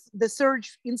have the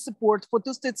surge in support for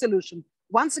two-state solution.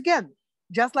 Once again,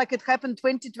 just like it happened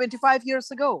 20, 25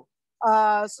 years ago.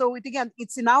 So it, again,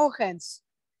 it's in our hands.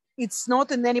 It's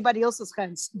not in anybody else's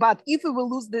hands. But if we will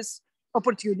lose this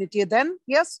opportunity, then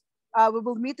yes, we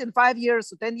will meet in 5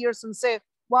 years or 10 years and say,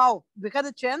 wow, we had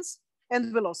a chance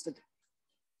and we lost it.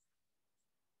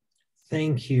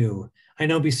 Thank you. I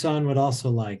know Bissan would also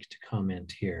like to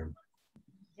comment here.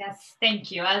 Yes,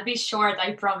 thank you. I'll be short,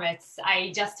 I promise.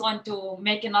 I just want to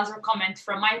make another comment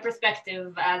from my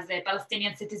perspective as a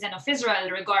Palestinian citizen of Israel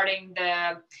regarding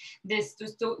this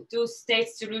two-state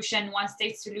solution,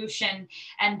 one-state solution.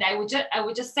 And I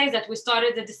would just say that we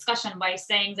started the discussion by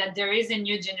saying that there is a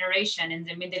new generation in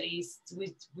the Middle East,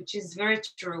 which is very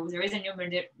true. There is a new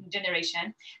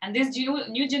generation. And this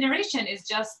new generation is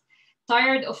just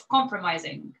tired of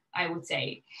compromising, I would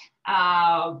say.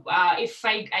 If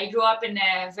I grew up in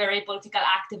a very political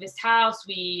activist house,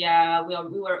 we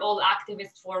were all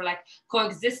activists for like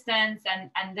coexistence,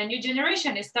 and the new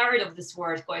generation is tired of this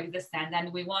word coexistence,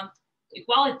 and we want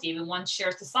equality, we want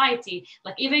shared society.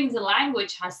 Like even the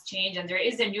language has changed, and there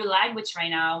is a new language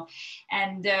right now.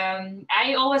 And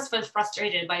I always felt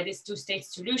frustrated by this two-state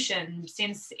solution,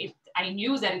 since I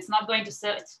knew that it's not going to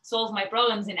solve my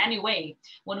problems in any way.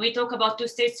 When we talk about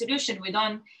two-state solution, we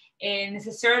don't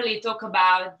necessarily talk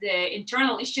about the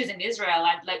internal issues in Israel.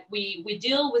 And like we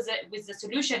deal with the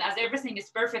solution as everything is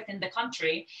perfect in the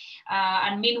country,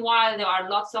 and meanwhile there are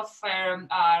lots of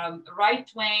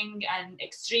right-wing and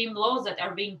extreme laws that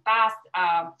are being passed,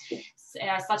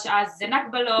 such as the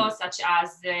Nakba law, such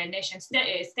as the nation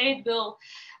state bill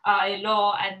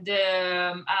law, and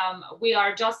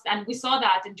we saw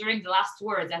that during the last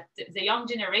war, that the young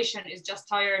generation is just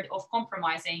tired of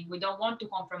compromising. We don't want to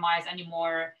compromise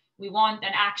anymore. We want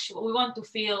to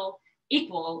feel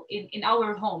equal in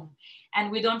our home, and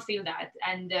we don't feel that.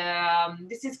 And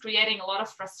this is creating a lot of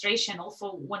frustration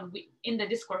also in the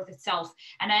discourse itself.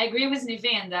 And I agree with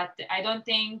Nivine that I don't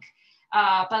think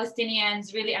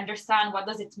Palestinians really understand what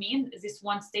does it mean, is this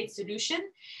one state solution.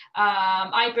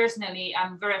 I personally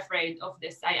am very afraid of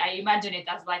this. I imagine it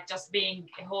as like just being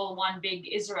a whole one big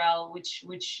Israel,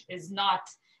 which is not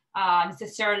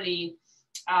necessarily,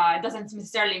 it doesn't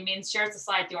necessarily mean shared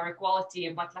society or equality,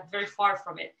 but like very far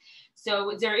from it.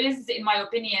 So there is, in my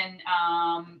opinion,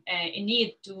 a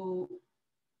need to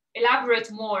elaborate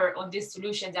more on these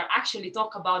solutions and actually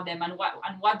talk about them and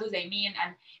what do they mean,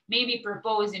 and maybe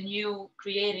propose a new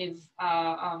creative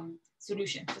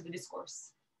solution to the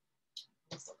discourse.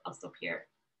 I'll stop here.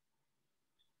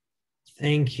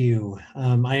 Thank you.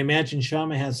 I imagine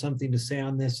Chama has something to say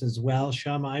on this as well.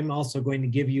 Chama, I'm also going to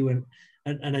give you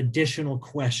an additional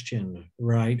question,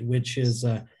 right? Which is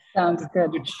sounds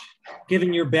good. Which,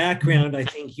 given your background, I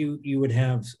think you would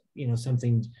have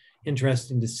something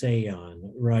interesting to say on,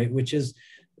 right? Which is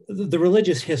the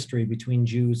religious history between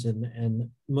Jews and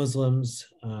Muslims.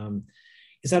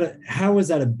 How is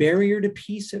that a barrier to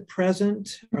peace at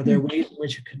present? Are there ways in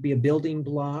which it could be a building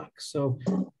block? So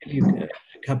give you a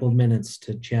couple of minutes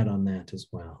to chat on that as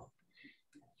well.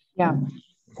 Yeah.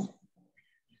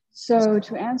 So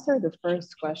to answer the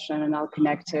first question, and I'll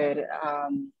connect it,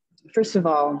 first of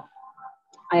all,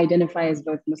 I identify as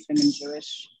both Muslim and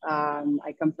Jewish.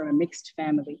 I come from a mixed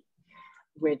family,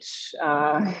 which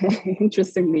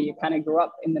interestingly, you kind of grew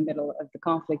up in the middle of the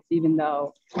conflict, even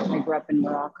though I grew up in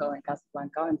Morocco and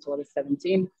Casablanca until I was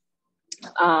 17.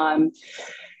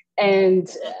 And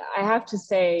I have to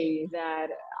say that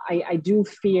I do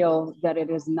feel that it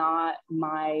is not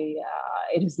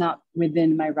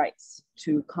within my rights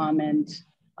to comment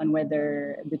on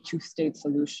whether the two-state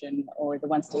solution or the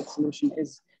one-state solution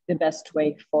is the best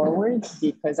way forward,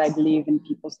 because I believe in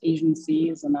people's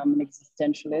agencies and I'm an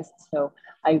existentialist. So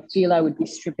I feel I would be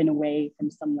stripping away from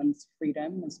someone's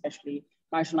freedom, especially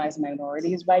marginalized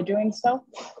minorities, by doing so.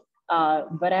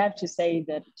 But I have to say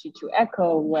that to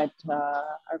echo what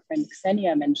our friend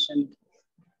Ksenia mentioned,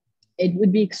 it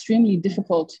would be extremely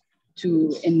difficult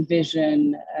to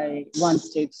envision a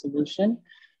one-state solution,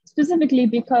 specifically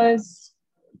because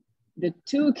the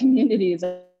two communities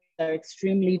are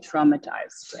extremely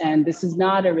traumatized. And this is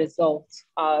not a result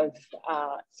of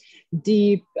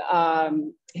deep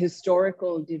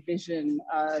historical division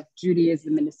of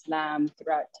Judaism and Islam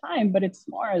throughout time, but it's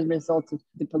more a result of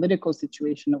the political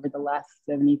situation over the last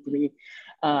 73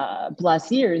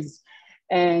 plus years.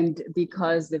 And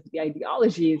because of the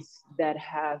ideologies that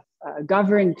have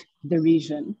governed the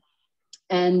region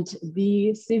and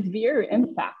the severe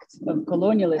impact of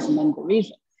colonialism in the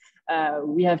region.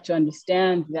 We have to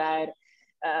understand that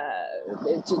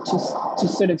to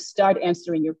sort of start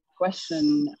answering your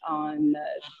question on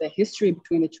the history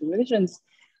between the two religions,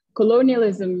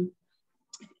 colonialism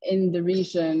in the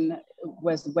region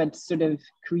was what sort of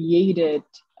created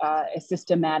a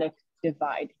systematic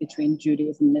divide between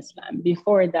Judaism and Islam.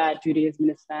 Before that, Judaism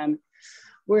and Islam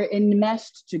were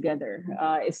enmeshed together.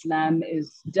 Islam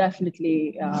is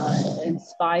definitely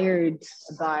inspired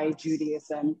by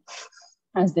Judaism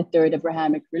as the third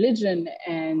Abrahamic religion,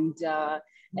 and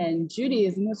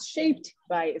Judaism was shaped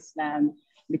by Islam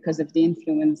because of the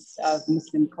influence of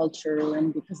Muslim culture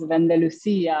and because of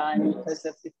Andalusia and because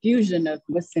of the fusion of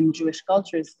Muslim Jewish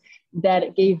cultures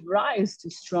that gave rise to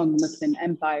strong Muslim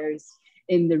empires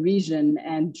in the region.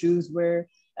 And Jews were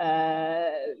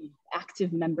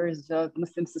active members of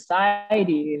Muslim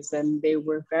societies, and they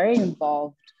were very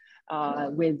involved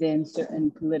within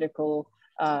certain political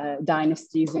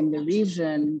dynasties in the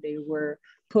region. They were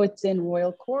put in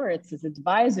royal courts as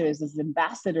advisors, as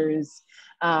ambassadors,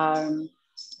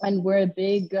 and were a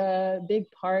big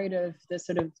part of the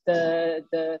sort of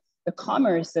the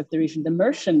commerce of the region, the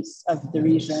merchants of the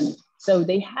region. So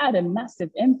they had a massive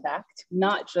impact,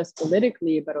 not just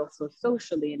politically, but also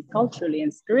socially and culturally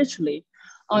and spiritually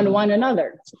on one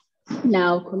another.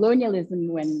 Now, colonialism,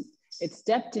 when it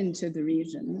stepped into the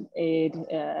region, it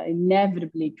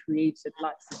inevitably created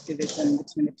lots of division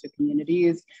between the two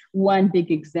communities. One big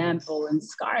example and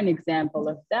scarring example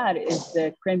of that is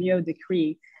the Crémieux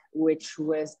Decree, which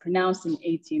was pronounced in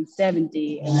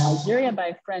 1870 in Algeria by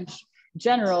a French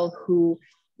general who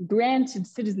granted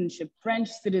citizenship, French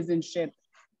citizenship,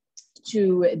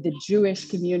 to the Jewish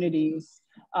communities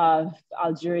of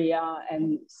Algeria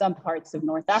and some parts of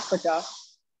North Africa.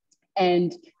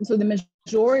 And so the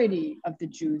majority of the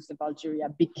Jews of Algeria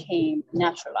became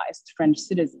naturalized French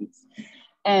citizens.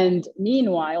 And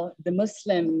meanwhile, the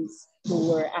Muslims who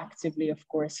were actively, of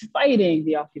course, fighting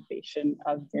the occupation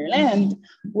of their land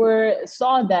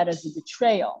saw that as a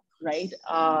betrayal, right,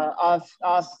 of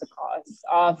the cause,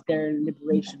 of their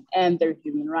liberation and their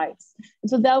human rights. And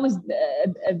so that was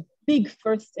a big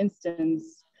first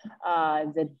instance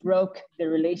that broke the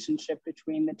relationship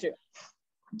between the two.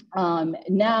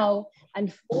 Now,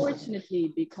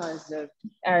 unfortunately, because of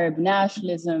Arab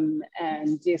nationalism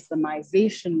and the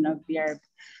Islamization of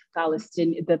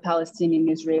the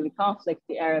Palestinian-Israeli conflict,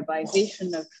 the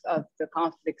Arabization of the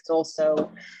conflict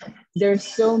also, there's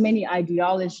so many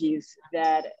ideologies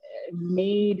that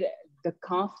made the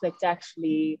conflict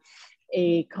actually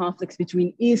a conflict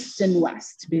between East and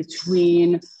West,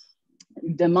 between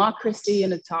democracy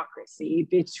and autocracy,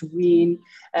 between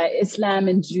Islam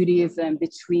and Judaism,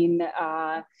 between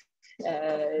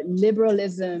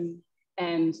liberalism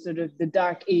and sort of the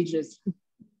Dark Ages.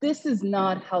 This is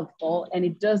not helpful, and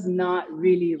it does not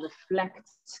really reflect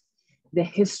the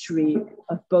history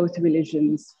of both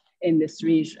religions in this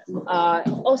region.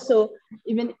 Also,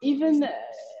 even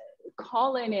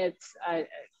calling it,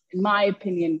 in my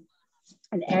opinion,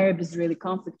 an Arab-Israeli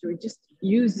conflict, or just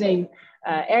using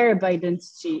Arab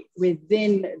identity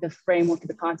within the framework of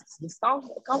the context of this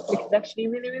conflict is actually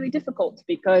really, really difficult,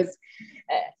 because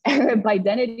Arab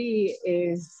identity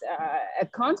is a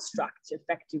construct,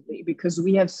 effectively, because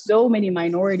we have so many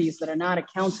minorities that are not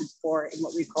accounted for in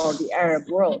what we call the Arab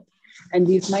world. And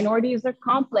these minorities are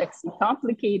complex and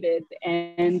complicated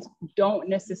and don't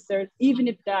necessarily, even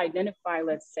if they identify,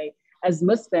 let's say, as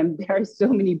Muslim, there are so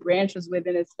many branches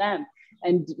within Islam.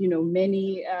 And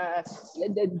many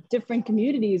different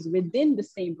communities within the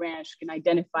same branch can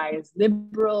identify as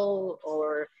liberal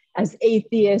or as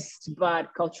atheist,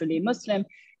 but culturally Muslim.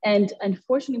 And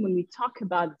unfortunately, when we talk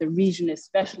about the region,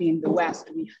 especially in the West,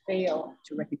 we fail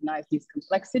to recognize these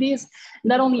complexities.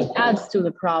 That only adds to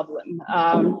the problem.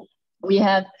 We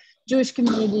have Jewish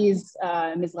communities,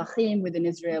 Mizrahim within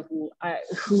Israel,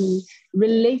 who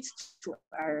relate to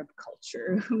Arab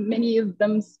culture. Many of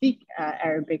them speak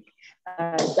Arabic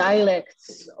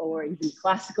dialects, or even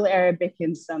classical Arabic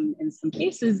in some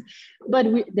cases, but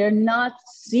they're not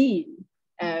seen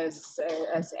as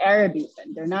Arab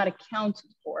even. They're not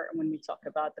accounted for when we talk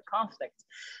about the conflict.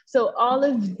 So all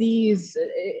of these,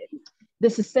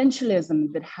 this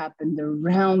essentialism that happened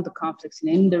around the conflicts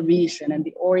and in the region, and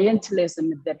the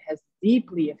Orientalism that has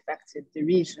deeply affected the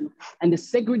region, and the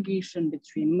segregation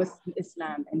between Muslim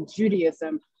Islam and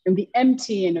Judaism, and the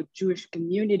emptying of Jewish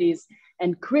communities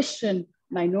and Christian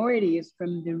minorities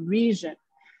from the region,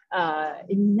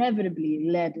 inevitably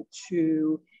led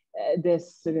to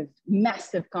this sort of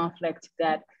massive conflict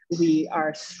that we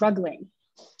are struggling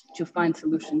to find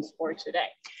solutions for today.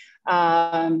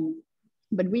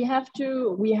 But we have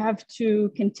to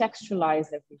contextualize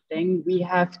everything. We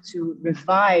have to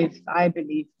revive, I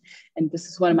believe, and this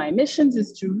is one of my missions,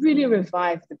 is to really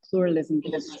revive the pluralism,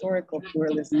 the historical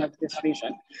pluralism of this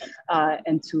region.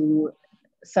 And to,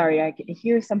 sorry, I can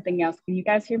hear something else. Can you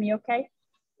guys hear me okay?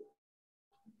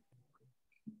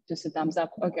 Just a thumbs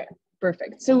up, okay.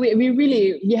 Perfect. So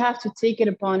we have to take it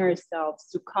upon ourselves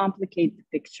to complicate the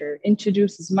picture,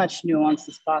 introduce as much nuance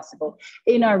as possible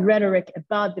in our rhetoric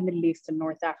about the Middle East and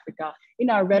North Africa,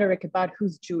 in our rhetoric about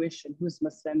who's Jewish and who's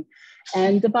Muslim,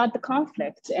 and about the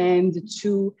conflict, and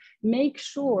to make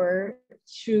sure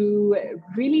to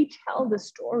really tell the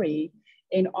story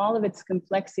in all of its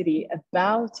complexity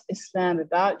about Islam,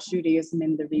 about Judaism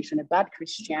in the region, about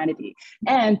Christianity,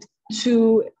 and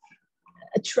to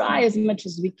try as much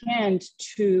as we can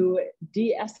to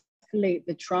de-escalate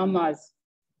the traumas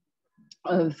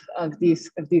of these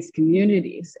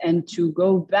communities, and to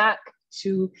go back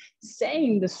to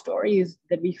saying the stories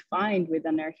that we find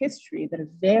within our history that are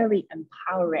very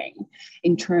empowering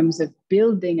in terms of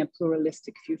building a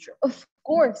pluralistic future. Of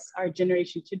course, our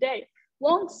generation today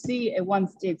won't see a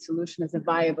one-state solution as a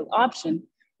viable option,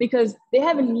 because they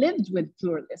haven't lived with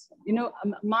pluralism.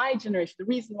 My generation, the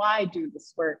reason why I do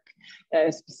this work,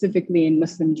 specifically in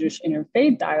Muslim-Jewish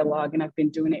interfaith dialogue, and I've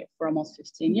been doing it for almost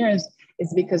 15 years,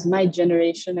 is because my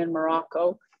generation in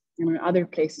Morocco and other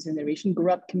places in the region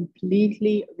grew up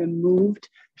completely removed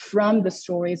from the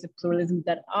stories of pluralism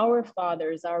that our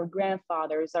fathers, our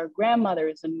grandfathers, our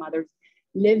grandmothers and mothers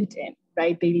lived in,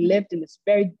 right? They lived in this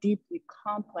very deeply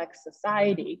complex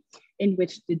society in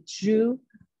which the Jew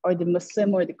or the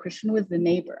Muslim or the Christian was the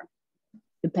neighbor,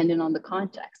 depending on the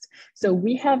context. So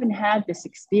we haven't had this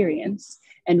experience,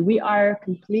 and we are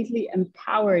completely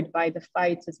empowered by the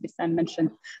fight, as Bissan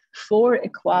mentioned, for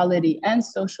equality and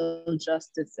social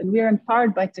justice. And we are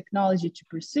empowered by technology to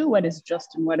pursue what is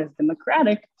just and what is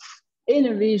democratic in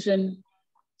a region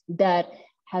that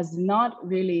has not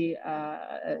really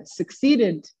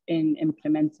succeeded in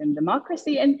implementing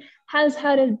democracy, and has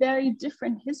had a very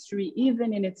different history,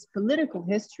 even in its political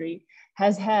history,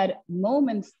 has had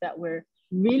moments that were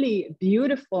really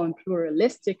beautiful and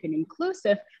pluralistic and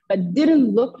inclusive, but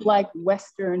didn't look like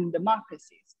Western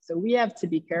democracies. So we have to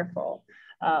be careful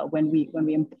when we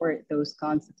import those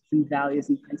concepts and values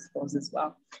and principles as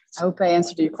well. I hope I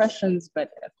answered your questions,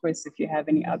 but of course, if you have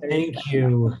any others. Thank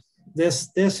you. This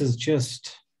is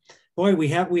just, boy, we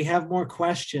have more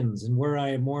questions, and were I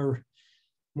a more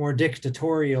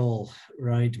dictatorial,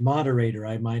 right, moderator,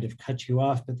 I might have cut you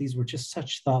off, but these were just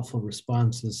such thoughtful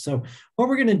responses. So what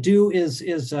we're going to do is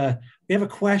we have a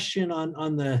question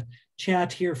on the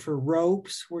chat here for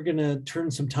ropes. We're going to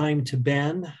turn some time to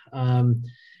Ben,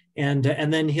 and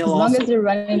then he'll as long as you're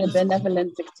running a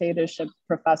benevolent dictatorship,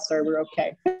 Professor, we're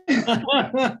okay.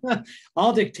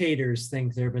 All dictators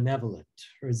think they're benevolent,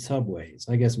 or in some ways.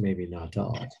 I guess maybe not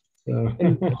all. So.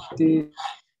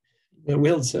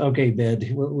 Okay, Ben,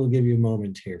 we'll give you a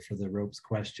moment here for the ropes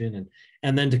question,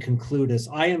 and then to conclude us.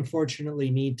 I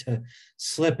unfortunately need to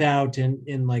slip out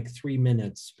in like 3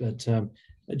 minutes, but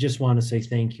I just want to say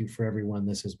thank you for everyone.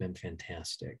 This has been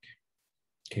fantastic.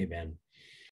 Okay, Ben.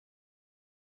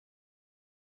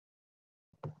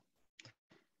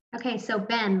 Okay, so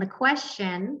Ben, the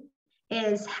question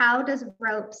is, how does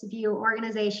ropes view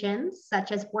organizations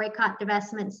such as boycott,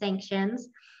 divestment, sanctions?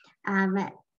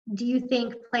 Do you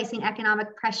think placing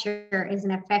economic pressure is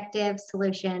an effective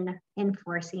solution in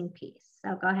forcing peace?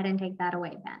 So go ahead and take that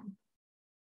away, Ben.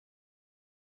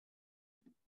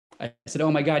 I said,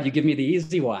 oh my God, you give me the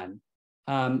easy one.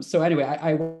 So anyway,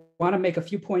 I want to make a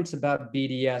few points about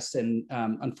BDS, and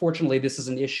unfortunately, this is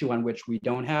an issue on which we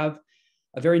don't have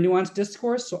a very nuanced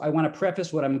discourse. So I want to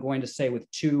preface what I'm going to say with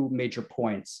 2 major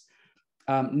points.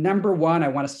 Number one, I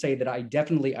want to say that I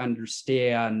definitely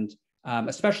understand,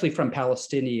 especially from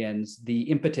Palestinians, the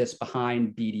impetus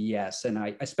behind BDS. And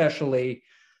I especially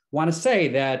want to say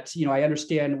that, I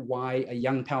understand why a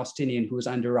young Palestinian who is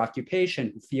under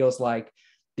occupation, who feels like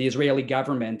the Israeli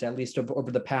government, at least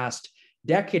over the past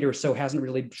decade or so, hasn't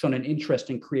really shown an interest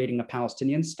in creating a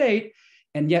Palestinian state,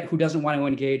 and yet who doesn't want to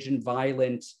engage in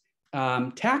violent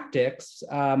tactics,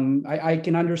 I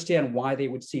can understand why they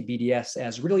would see BDS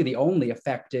as really the only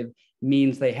effective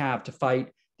means they have to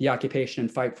fight the occupation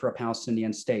and fight for a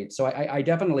Palestinian state. So I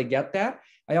definitely get that.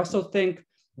 I also think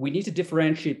we need to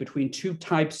differentiate between 2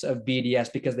 types of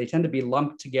BDS because they tend to be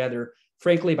lumped together,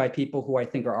 frankly, by people who I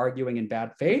think are arguing in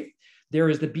bad faith. There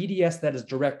is the BDS that is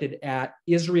directed at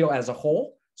Israel as a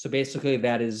whole. So basically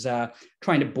that is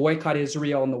trying to boycott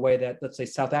Israel in the way that, let's say,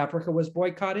 South Africa was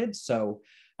boycotted. So,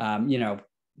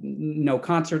 no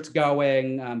concerts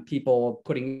going, people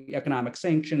putting economic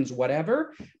sanctions,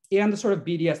 whatever. And the sort of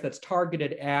BDS that's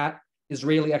targeted at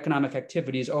Israeli economic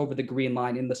activities over the Green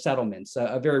Line in the settlements.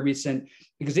 A very recent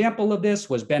example of this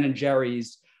was Ben and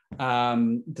Jerry's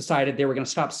decided they were going to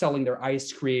stop selling their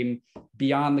ice cream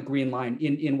beyond the Green Line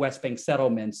in West Bank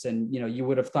settlements. And you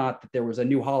would have thought that there was a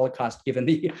new Holocaust given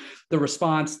the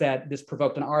response that this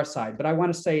provoked on our side. But I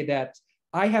want to say that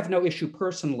I have no issue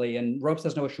personally, and Ropes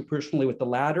has no issue personally with the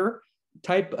latter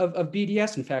type of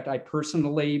BDS. In fact, I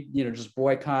personally, just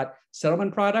boycott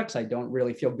settlement products. I don't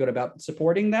really feel good about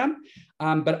supporting them.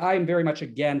 But I'm very much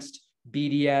against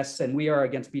BDS, and we are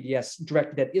against BDS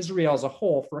directed at Israel as a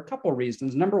whole for a couple of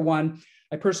reasons. Number one,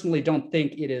 I personally don't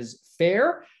think it is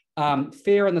fair.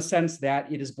 Fair in the sense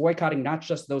that it is boycotting not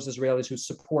just those Israelis who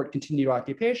support continued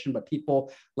occupation, but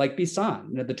people like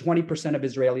Bissan, the 20% of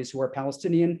Israelis who are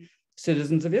Palestinian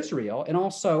citizens of Israel, and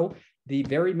also the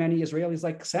very many Israelis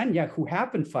like Ksenia who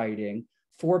have been fighting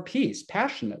for peace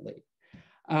passionately.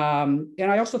 And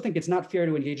I also think it's not fair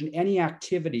to engage in any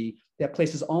activity that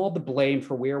places all the blame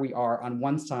for where we are on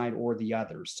one side or the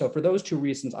other. So for those 2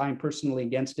 reasons, I'm personally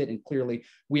against it, and clearly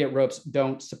we at Ropes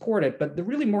don't support it. But the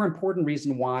really more important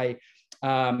reason why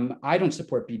I don't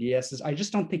support BDS is I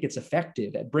just don't think it's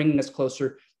effective at bringing us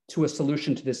closer to a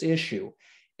solution to this issue.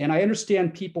 And I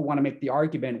understand people want to make the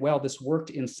argument, well, this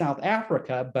worked in South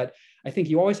Africa, but I think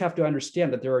you always have to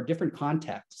understand that there are different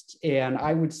contexts. And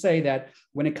I would say that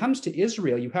when it comes to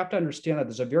Israel, you have to understand that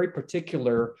there's a very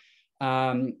particular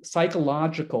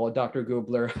psychological, Dr.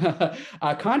 Gubler,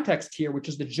 context here, which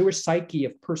is the Jewish psyche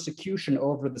of persecution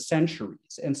over the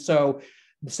centuries. And so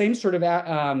the same sort of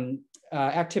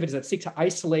activities that seek to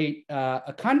isolate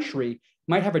a country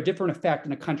might have a different effect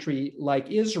in a country like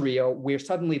Israel, where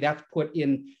suddenly that's put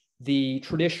in the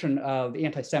tradition of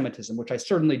anti-Semitism, which I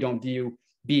certainly don't view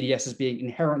BDS as being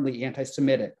inherently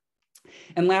anti-Semitic.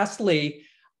 And lastly,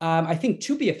 I think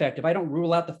to be effective, I don't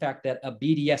rule out the fact that a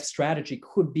BDS strategy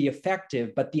could be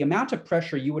effective, but the amount of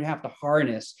pressure you would have to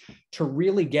harness to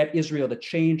really get Israel to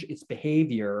change its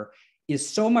behavior is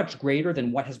so much greater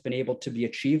than what has been able to be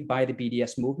achieved by the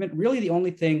BDS movement. Really, the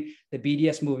only thing the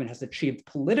BDS movement has achieved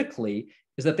politically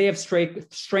is that they have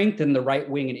strengthened the right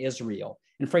wing in Israel.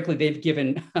 And frankly, they've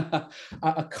given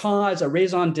a cause, a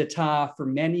raison d'etat for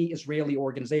many Israeli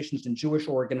organizations and Jewish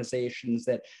organizations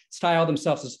that style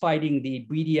themselves as fighting the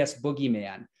BDS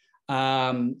boogeyman.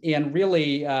 And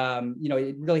really,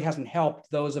 it really hasn't helped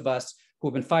those of us who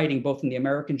have been fighting both in the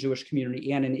American Jewish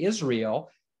community and in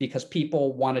Israel, because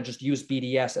people want to just use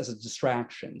BDS as a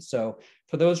distraction. So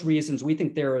for those reasons, we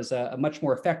think there is a much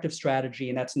more effective strategy,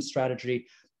 and that's a strategy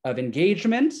of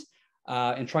engagement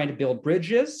and trying to build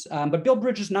bridges, but build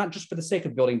bridges not just for the sake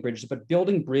of building bridges, but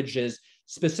building bridges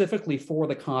specifically for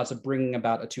the cause of bringing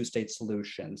about a two-state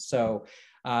solution. So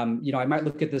I might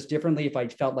look at this differently if I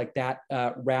felt like that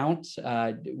route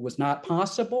was not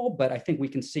possible, but I think we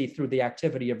can see through the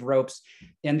activity of ROPES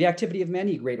and the activity of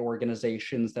many great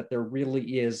organizations that there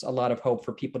really is a lot of hope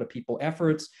for people-to-people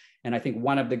efforts. And I think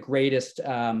one of the greatest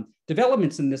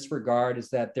developments in this regard is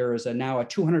that there is now a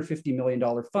 $250 million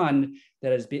fund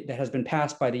that has been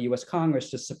passed by the US Congress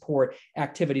to support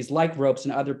activities like ROPES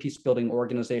and other peace-building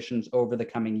organizations over the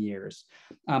coming years.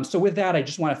 So with that, I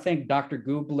just want to thank Dr.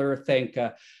 Gubler, thank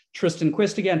Tristan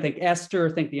Quist again, thank Esther,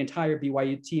 thank the entire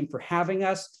BYU team for having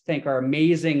us, thank our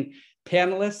amazing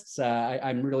panelists.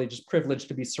 I'm really just privileged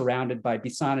to be surrounded by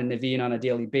Bissan and Nivine on a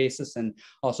daily basis, and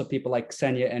also people like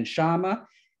Ksenia and Chama.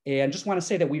 And just want to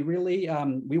say that we really,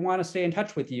 we want to stay in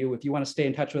touch with you if you want to stay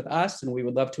in touch with us, and we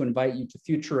would love to invite you to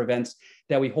future events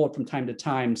that we hold from time to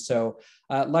time. So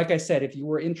like I said, if you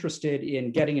were interested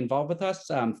in getting involved with us,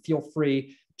 feel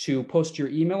free to post your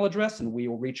email address and we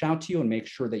will reach out to you and make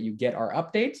sure that you get our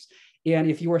updates. And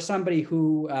if you are somebody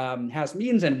who has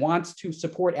means and wants to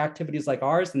support activities like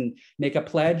ours and make a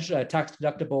pledge, a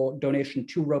tax-deductible donation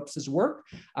to ROPES' work,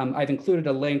 I've included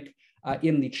a link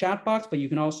in the chat box, but you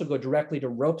can also go directly to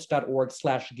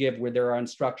ropes.org/give, where there are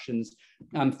instructions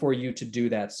for you to do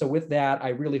that. So with that, I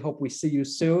really hope we see you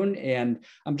soon. And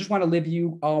I just want to leave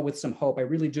you all with some hope. I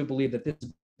really do believe that this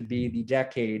will be the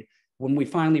decade when we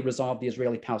finally resolve the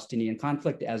Israeli-Palestinian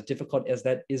conflict, as difficult as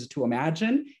that is to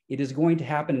imagine. It is going to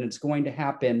happen, and it's going to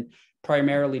happen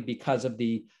primarily because of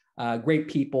the great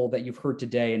people that you've heard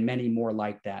today and many more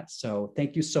like that. So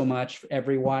thank you so much,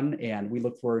 everyone, and we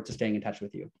look forward to staying in touch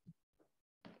with you.